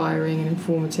inspiring and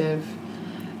informative.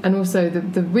 And also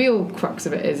the real crux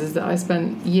of it is that I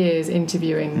spent years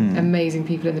interviewing amazing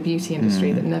people in the beauty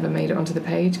industry that never made it onto the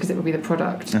page, because it would be the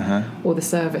product or the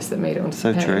service that made it onto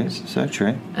the page. So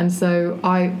true. And so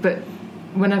but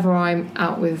whenever I'm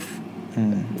out with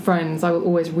friends, I will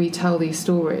always retell these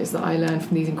stories that I learned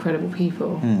from these incredible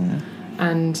people,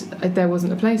 and there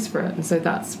wasn't a place for it, and so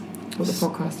that's what the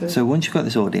podcast is. So once you've got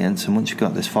this audience and once you've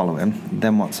got this following,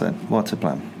 then what's a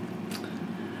plan?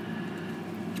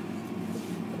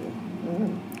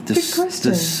 Good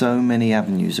question. There's so many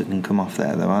avenues that can come off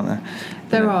there, though, aren't there?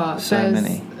 There are. So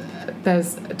many.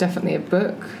 There's definitely a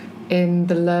book in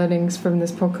the learnings from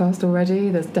this podcast already.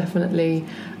 There's definitely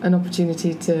an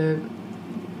opportunity to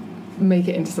make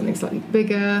it into something slightly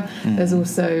bigger. There's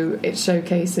also, it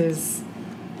showcases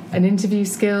an interview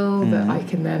skill that I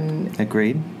can then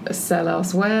sell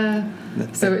elsewhere.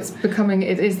 So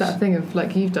it is that thing of,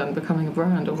 like you've done, becoming a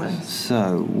brand almost.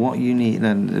 So what you need,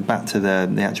 and back to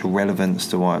the actual relevance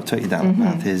to why I've took you down the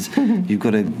path, is you've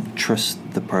got to trust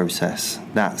the process.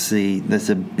 That's the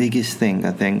biggest thing,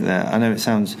 I think, that I know it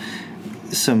sounds,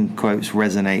 some quotes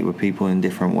resonate with people in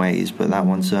different ways, but that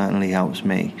one certainly helps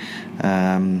me.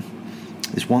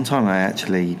 This one time I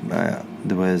actually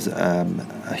there was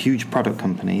a huge product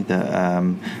company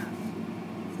that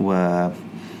were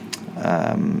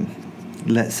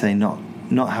let's say not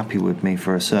happy with me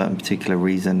for a certain particular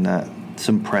reason, that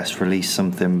some press released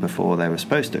something before they were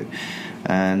supposed to,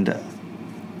 and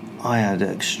I had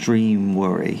extreme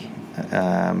worry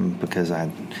because I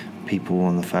had people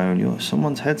on the phone,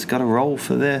 someone's head's got a roll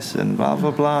for this and blah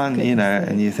blah blah, and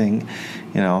and you think,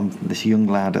 I'm this young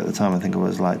lad at the time, I think I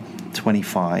was like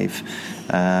 25,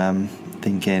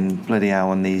 thinking, bloody hell,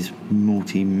 one of these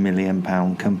multi-million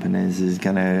pound companies is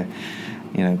gonna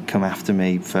come after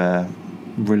me for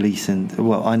releasing.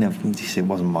 Well, I never. It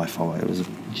wasn't my fault.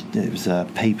 It was a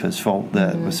paper's fault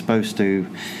that was supposed to,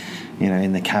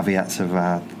 in the caveats of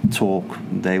our talk,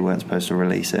 they weren't supposed to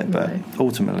release it. But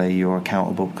ultimately, you're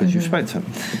accountable because you spoke to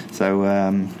them. So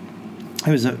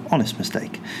it was an honest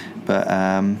mistake. But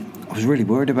I was really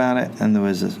worried about it, and there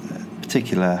was a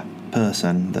particular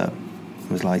person that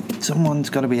was like, someone's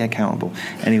got to be accountable.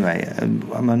 Anyway,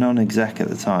 my non-exec at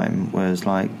the time was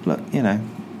like, look,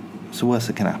 it's the worst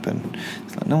that can happen.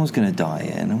 It's like, no one's going to die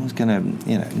here. No one's going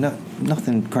to,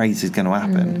 nothing crazy is going to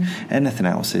happen. Anything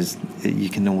else is you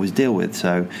can always deal with.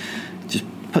 So just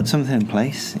put something in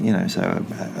place, so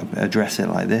address it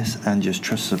like this and just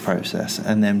trust the process.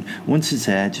 And then once it's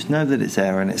there, just know that it's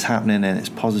there and it's happening and it's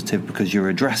positive because you're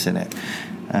addressing it.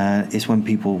 It's when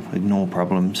people ignore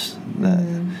problems that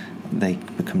they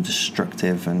become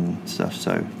destructive and stuff.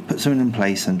 So put something in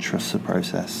place and trust the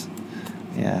process.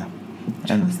 Yeah.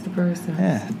 Trust the process.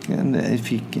 Yeah, and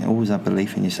if you always have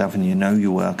belief in yourself and you know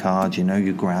you work hard, you know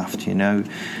you graft, you know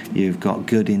you've got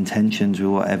good intentions with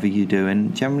whatever you do,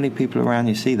 and generally people around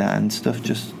you see that and stuff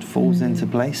just falls into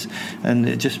place.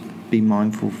 And just be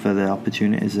mindful for the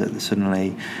opportunities that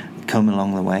suddenly come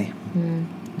along the way.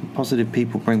 Positive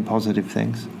people bring positive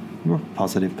things. You're a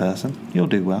positive person. You'll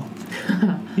do well.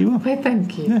 You will. Why,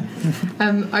 thank you.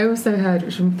 Yeah. I also heard,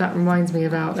 that reminds me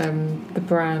about the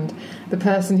brand, the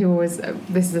person who always,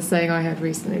 this is a saying I heard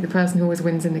recently, the person who always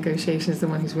wins in negotiations is the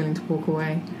one who's willing to walk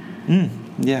away.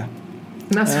 Yeah.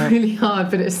 And that's really hard,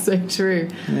 but it's so true.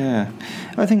 Yeah.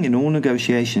 I think in all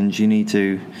negotiations you need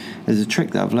to, there's a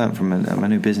trick that I've learned from my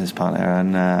new business partner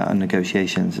on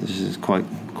negotiations, which is quite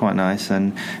nice.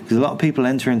 And because a lot of people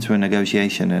enter into a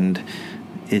negotiation and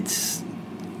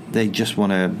they just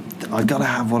want to, I got to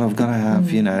have what I've got to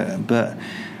have, you know. But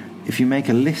if you make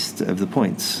a list of the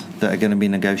points that are going to be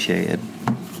negotiated,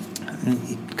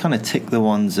 you kind of tick the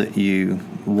ones that you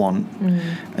want,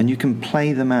 and you can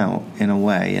play them out in a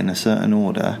way, in a certain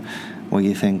order, where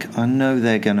you think, I know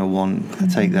they're going to want to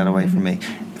take that away from me.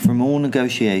 From all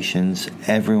negotiations,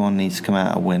 everyone needs to come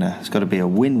out a winner. It's got to be a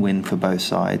win-win for both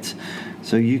sides.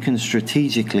 So you can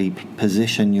strategically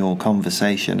position your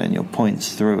conversation and your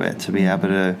points through it to be able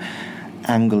to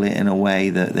angle it in a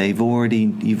way that you've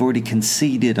already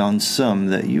conceded on some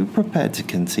that you're prepared to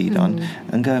concede on,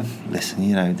 and go, listen,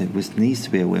 you know, there needs to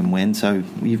be a win-win, so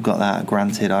you've got that,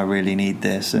 granted I really need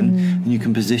this, and you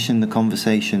can position the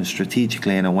conversation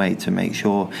strategically in a way to make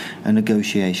sure a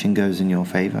negotiation goes in your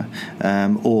favour,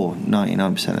 or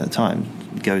 99% of the time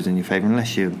goes in your favour,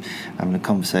 unless you're having a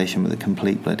conversation with a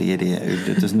complete bloody idiot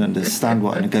who doesn't understand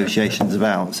what a negotiation's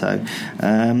about. So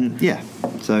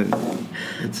so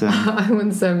it's I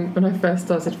once, when I first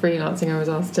started freelancing, I was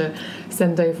asked to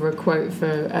send over a quote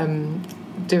for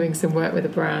doing some work with a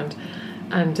brand,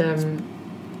 and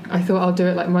I thought I'll do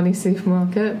it like Money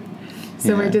Supermarket.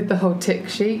 So I did the whole tick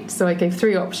sheet. So I gave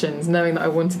 3 options, knowing that I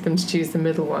wanted them to choose the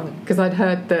middle one, because I'd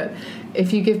heard that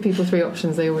if you give people 3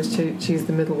 options, they always choose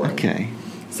the middle one. Okay.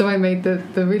 So I made the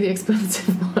really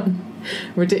expensive one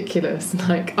ridiculous,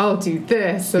 like, I'll do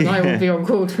this and I will be on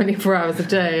call 24 hours a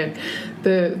day, and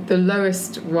the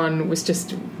lowest one was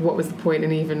just, what was the point,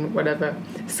 and even whatever.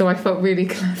 So I felt really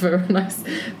clever, and I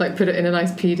put it in a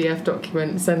nice PDF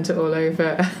document, sent it all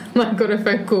over, and I got a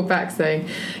phone call back saying,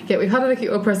 yeah, we've had a look at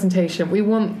your presentation, we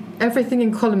want everything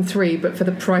in column 3 but for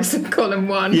the price of column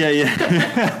 1.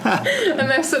 And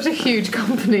they're such a huge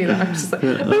company that I'm just like,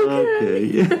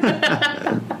 okay.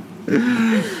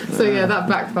 So yeah, that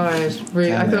backfired.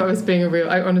 Really, I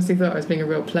honestly thought I was being a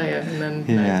real player, and then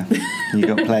you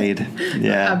got played.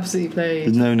 Yeah, absolutely played.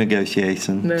 There's no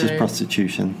negotiation, just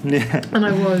prostitution. Yeah, and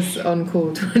I was on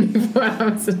call 24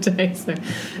 hours a day. So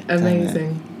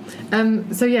amazing.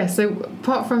 So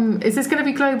apart from, is this going to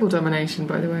be global domination,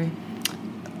 by the way?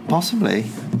 Possibly.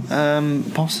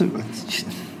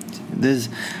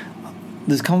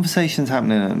 There's conversations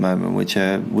happening at the moment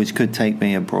which could take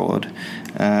me abroad.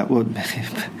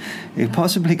 It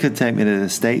possibly could take me to the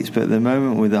States, but at the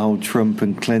moment with the whole Trump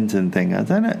and Clinton thing, I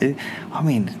don't know.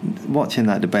 Watching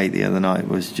that debate the other night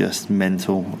was just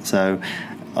mental. So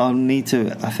I'll need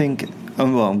to. I think.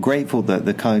 I'm grateful that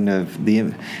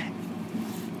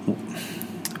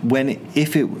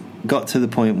if it got to the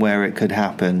point where it could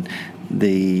happen,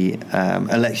 the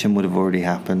election would have already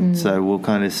happened. So we'll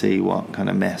kind of see what kind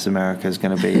of mess America's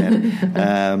going to be in,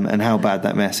 and how bad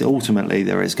that mess. Ultimately,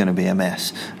 there is going to be a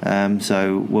mess.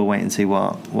 So we'll wait and see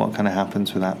what kind of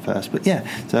happens with that first. But yeah,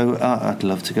 so I'd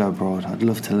love to go abroad. I'd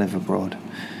love to live abroad.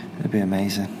 It'd be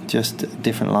amazing. Just a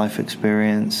different life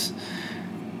experience,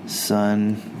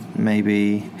 sun,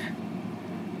 maybe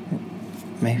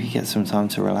get some time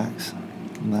to relax.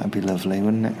 That'd be lovely,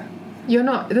 wouldn't it? You're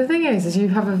not. The thing is you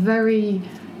have a very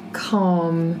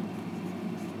calm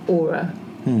aura.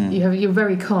 You're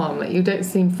very calm. Like, you don't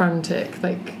seem frantic.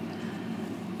 Like,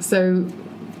 so,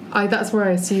 that's where I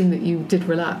assume that you did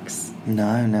relax.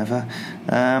 No, never.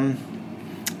 I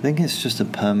think it's just a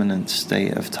permanent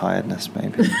state of tiredness,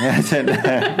 maybe. I don't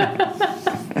know.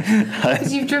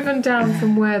 Because you've driven down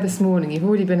from where this morning? You've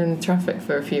already been in traffic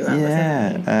for a few hours.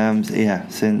 Yeah,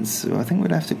 since I think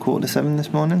we'd left at 6:45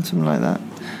 this morning, something like that.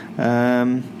 I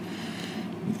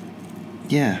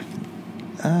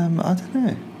don't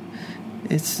know.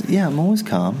 I'm always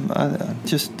calm. I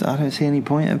don't see any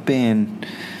point of being,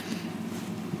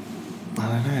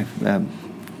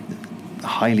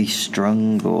 highly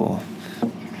strung or.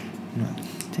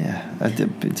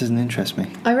 It doesn't interest me.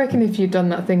 I reckon if you'd done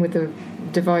that thing with the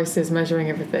devices measuring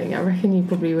everything, I reckon you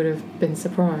probably would have been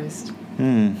surprised.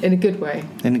 In a good way.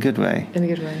 In a good way. In a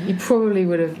good way. You probably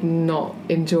would have not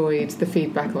enjoyed the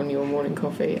feedback on your morning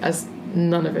coffee, as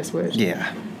none of us would.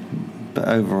 Yeah. But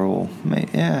overall,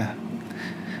 yeah.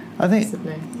 I think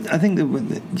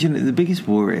the biggest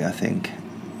worry, I think,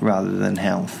 rather than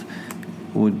health,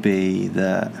 would be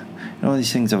that, all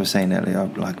these things I was saying earlier,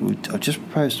 I've just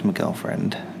proposed to my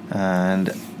girlfriend,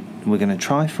 and we're going to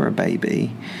try for a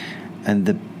baby, and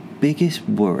the biggest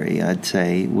worry, I'd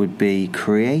say, would be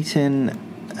creating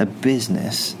a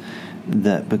business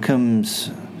that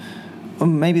becomes, well,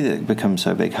 maybe that it becomes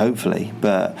so big, hopefully,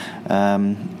 but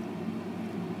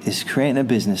is creating a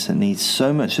business that needs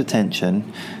so much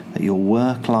attention that your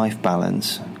work-life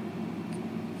balance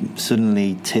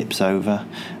suddenly tips over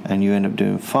and you end up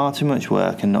doing far too much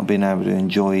work and not being able to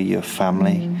enjoy your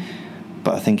family.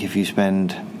 But I think if you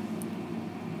spend,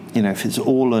 if it's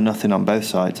all or nothing on both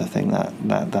sides, I think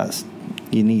that's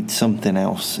you need something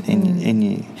else in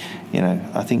you.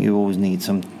 I think you always need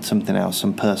something else,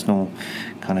 some personal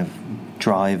kind of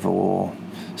drive or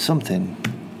something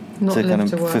to kind of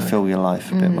fulfill your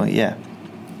life a bit more. Yeah.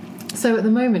 So at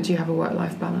the moment, do you have a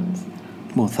work-life balance?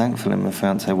 Well, thankfully, my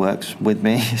fiance works with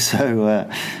me, so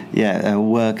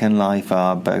work and life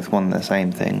are both one and the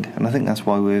same thing, and I think that's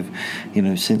why we've,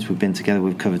 since we've been together,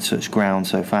 we've covered such ground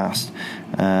so fast,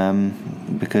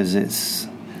 because it's,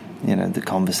 the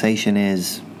conversation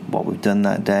is what we've done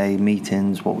that day,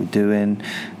 meetings, what we're doing,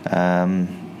 and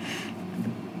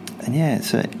yeah,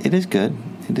 it is good.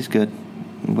 It is good.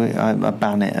 I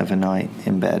ban it of a night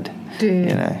in bed. Do you?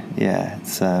 Yeah.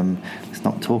 Let's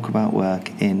not talk about work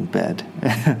in bed.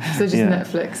 So just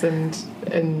Netflix and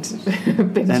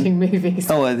binging movies.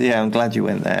 Oh yeah, I'm glad you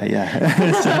went there.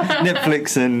 Yeah, so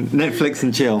Netflix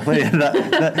and chill. Yeah,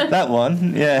 that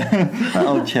one. Yeah, that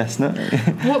old chestnut.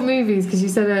 What movies? Because you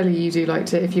said earlier you do like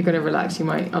to, if you're going to relax, you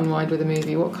might unwind with a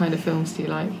movie. What kind of films do you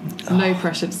like? No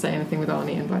pressure to say anything with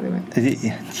Arnie in, by the way.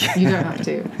 You don't have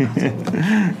to.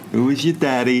 Who is your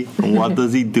daddy and what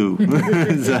does he do?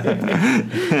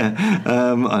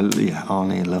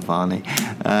 Arnie, I love Arnie.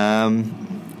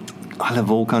 I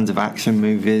love all kinds of action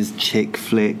movies, chick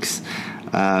flicks.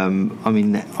 I'm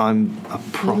a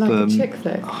proper... You like a chick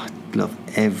flick? I love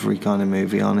every kind of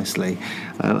movie, honestly.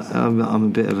 I'm a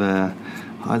bit of a...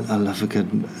 I love a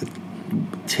good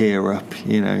tear up,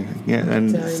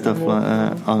 and stuff like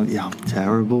that. I'm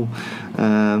terrible.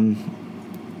 I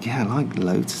like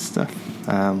loads of stuff.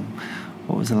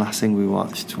 What was the last thing we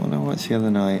watched? What did I watch the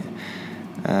other night?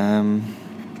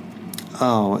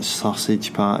 I watched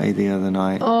Sausage Party the other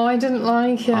night. Oh, I didn't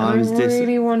like it. I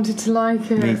really wanted to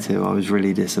like it. Me too. I was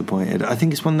really disappointed. I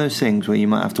think it's one of those things where you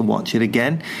might have to watch it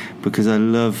again, because I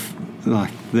love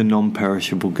the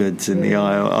non-perishable goods in the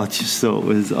aisle. I just thought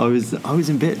I was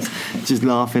in bits just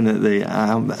laughing at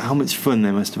how much fun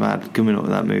they must have had coming up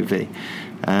with that movie.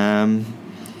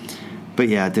 But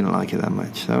yeah, I didn't like it that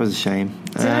much. That was a shame.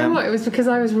 Do you know what? It was because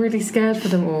I was really scared for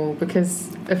them all because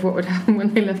of what would happen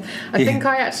when they left. I think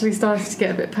I actually started to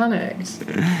get a bit panicked.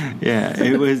 Yeah,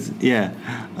 it was. Yeah,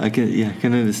 I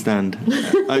can understand.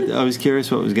 I was curious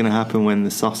what was going to happen when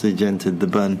the sausage entered the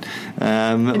bun.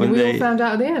 And when we all found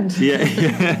out at the end. Yeah.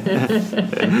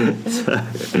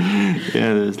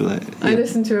 There's I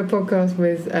listened to a podcast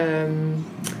with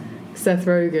Seth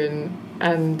Rogen.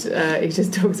 And he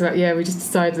just talks about, we just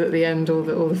decided at the end all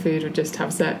the food would just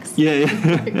have sex. Yeah.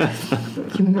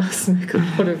 You must smoke a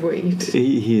lot of weed.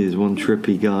 He is one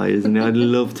trippy guy, isn't he? I'd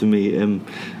love to meet him.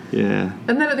 Yeah.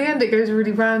 And then at the end it goes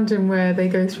really random where they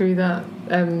go through that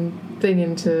thing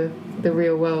into the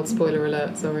real world. Spoiler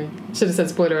alert, sorry. Should have said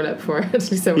spoiler alert before I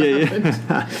actually said what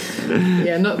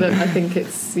happened. Not that I think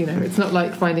it's, it's not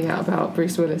like finding out about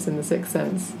Bruce Willis in The Sixth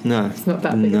Sense. No. It's not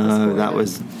that big of a spoiler.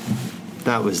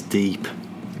 That was deep.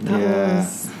 That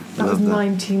was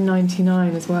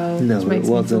 1999 as well, which makes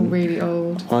me feel really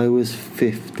old. I was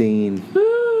 15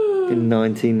 in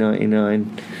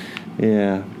 1999.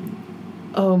 Yeah.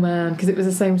 Oh man, because it was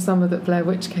the same summer that Blair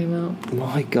Witch came out.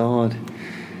 My God.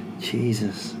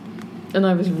 Jesus. And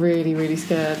I was really, really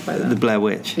scared by that. The Blair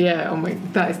Witch? Yeah,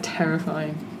 that is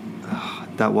terrifying. Oh,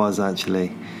 that was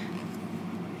actually...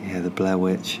 Yeah, the Blair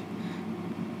Witch.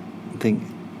 I think...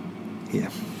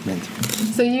 Yeah. Mental.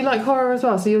 So you like horror as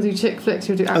well? So you'll do chick flicks,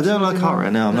 you'll do action? I don't like horror,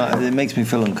 no. I'm not, it makes me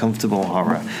feel uncomfortable,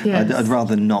 horror. Yes. I'd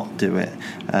rather not do it.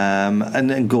 And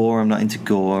then gore, I'm not into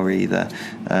gore either.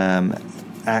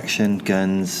 Action,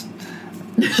 guns,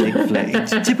 chick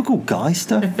flicks. Typical guy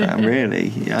stuff,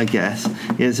 really, I guess.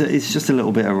 Yeah, it's just a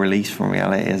little bit of release from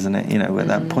reality, isn't it? At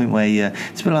that point where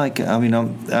it's a bit like, my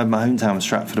hometown was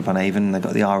Stratford-upon-Avon, and they've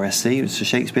got the RSC, it's a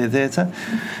Shakespeare Theatre.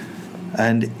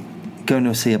 And going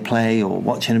to see a play or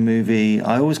watching a movie,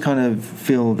 I always kind of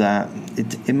feel that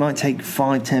it might take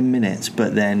 5-10 minutes,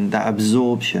 but then that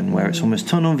absorption where it's almost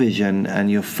tunnel vision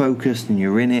and you're focused and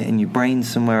you're in it and your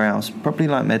brain's somewhere else, probably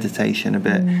like meditation a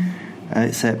bit.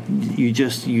 Except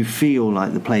you feel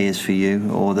like the play is for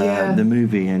you, or the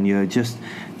movie, and you're just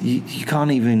you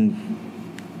can't even,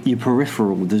 your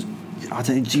peripheral, there's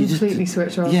completely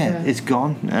switch off. Yeah, it's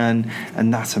gone,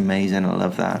 and that's amazing. I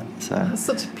love that. So that's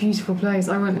such a beautiful place.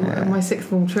 I went. My sixth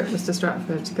form trip was to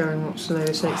Stratford to go and watch a load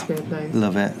of Shakespeare plays.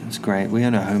 Love it. It's great. We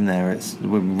own a home there.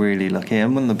 We're really lucky,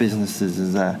 and one of the businesses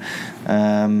is there.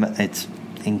 It's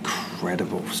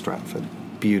incredible, Stratford.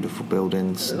 Beautiful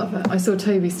buildings. I love it. I saw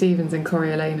Toby Stevens in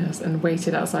Coriolanus and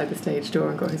waited outside the stage door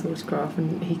and got his autograph,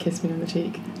 and he kissed me on the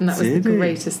cheek, and that was the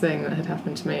greatest thing that had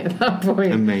happened to me at that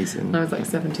point. Amazing. I was like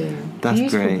 17. That's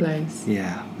beautiful great. Place.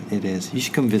 Yeah, it is. You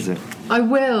should come visit. I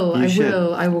will.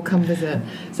 I will come visit.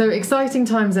 So exciting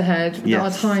times ahead. Yes. Our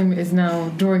time is now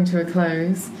drawing to a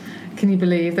close. Can you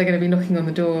believe they're going to be knocking on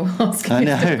the door asking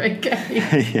us to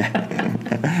vacate? Yeah.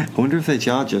 I wonder if they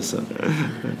charge us.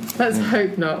 Let's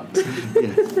hope not.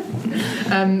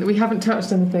 We haven't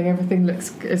touched anything. Everything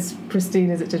looks as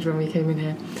pristine as it did when we came in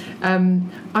here.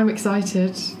 I'm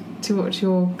excited to watch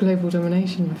your global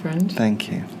domination, my friend.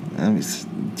 Thank you. Do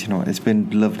you know what? It's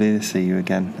been lovely to see you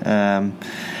again.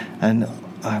 And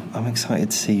I'm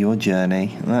excited to see your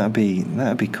journey. That'd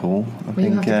be cool. I think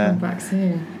you have to come back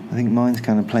soon. I think mine's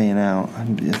kind of playing out. I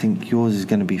think yours is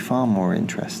going to be far more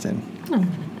interesting.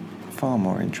 Far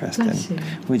more interesting. Bless you.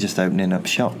 We're just opening up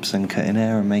shops and cutting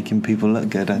hair and making people look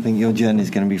good. I think your journey is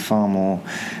going to be far more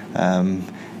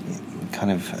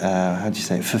kind of, how do you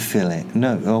say it, fulfilling.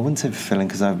 No, I wouldn't say fulfilling,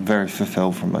 because I'm very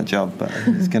fulfilled from my job, but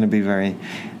it's going to be very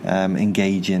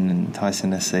engaging and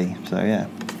enticing to see. So yeah,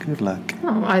 good luck.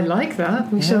 Oh, I like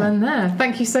that. We shall end there.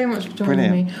 Thank you so much for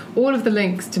joining me. All of the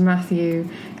links to Matthew,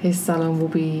 his salon, will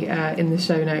be in the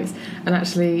show notes, and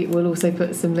actually we'll also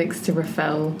put some links to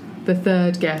Rafael, the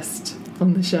third guest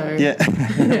on the show. Yeah.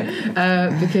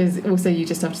 Because also you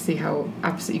just have to see how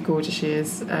absolutely gorgeous she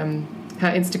is.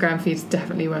 Her Instagram feed is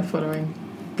definitely worth following.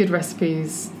 Good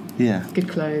recipes. Yeah. Good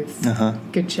clothes.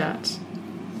 Good chat.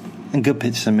 And good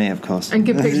pictures of me, of course. And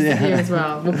good pictures of you as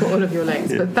well. We'll put all of your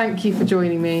links. But thank you for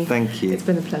joining me. Thank you. It's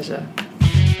been a pleasure.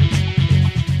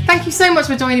 Thank you so much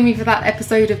for joining me for that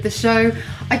episode of the show.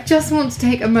 I just want to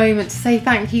take a moment to say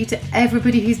thank you to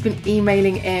everybody who's been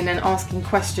emailing in and asking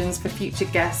questions for future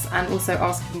guests, and also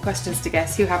asking questions to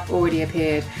guests who have already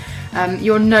appeared.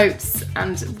 Your notes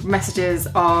and messages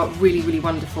are really, really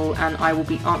wonderful, and I will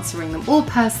be answering them all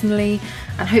personally,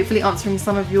 and hopefully answering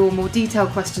some of your more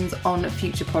detailed questions on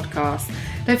future podcasts.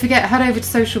 Don't forget, head over to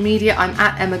social media. I'm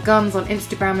at Emma Guns on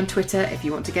Instagram and Twitter if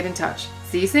you want to get in touch.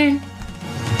 See you soon.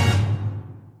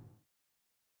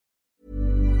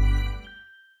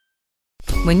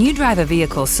 When you drive a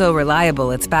vehicle so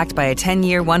reliable it's backed by a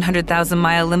 10-year,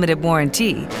 100,000-mile limited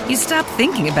warranty, you stop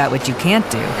thinking about what you can't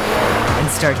do and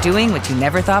start doing what you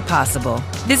never thought possible.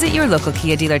 Visit your local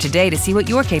Kia dealer today to see what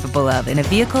you're capable of in a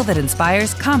vehicle that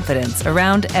inspires confidence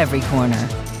around every corner.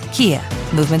 Kia,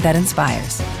 movement that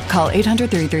inspires. Call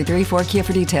 800-333-4KIA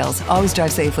for details. Always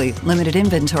drive safely. Limited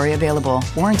inventory available.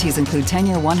 Warranties include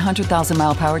 10-year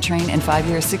 100,000-mile powertrain and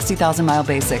 5-year 60,000-mile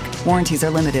basic. Warranties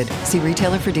are limited. See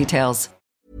retailer for details.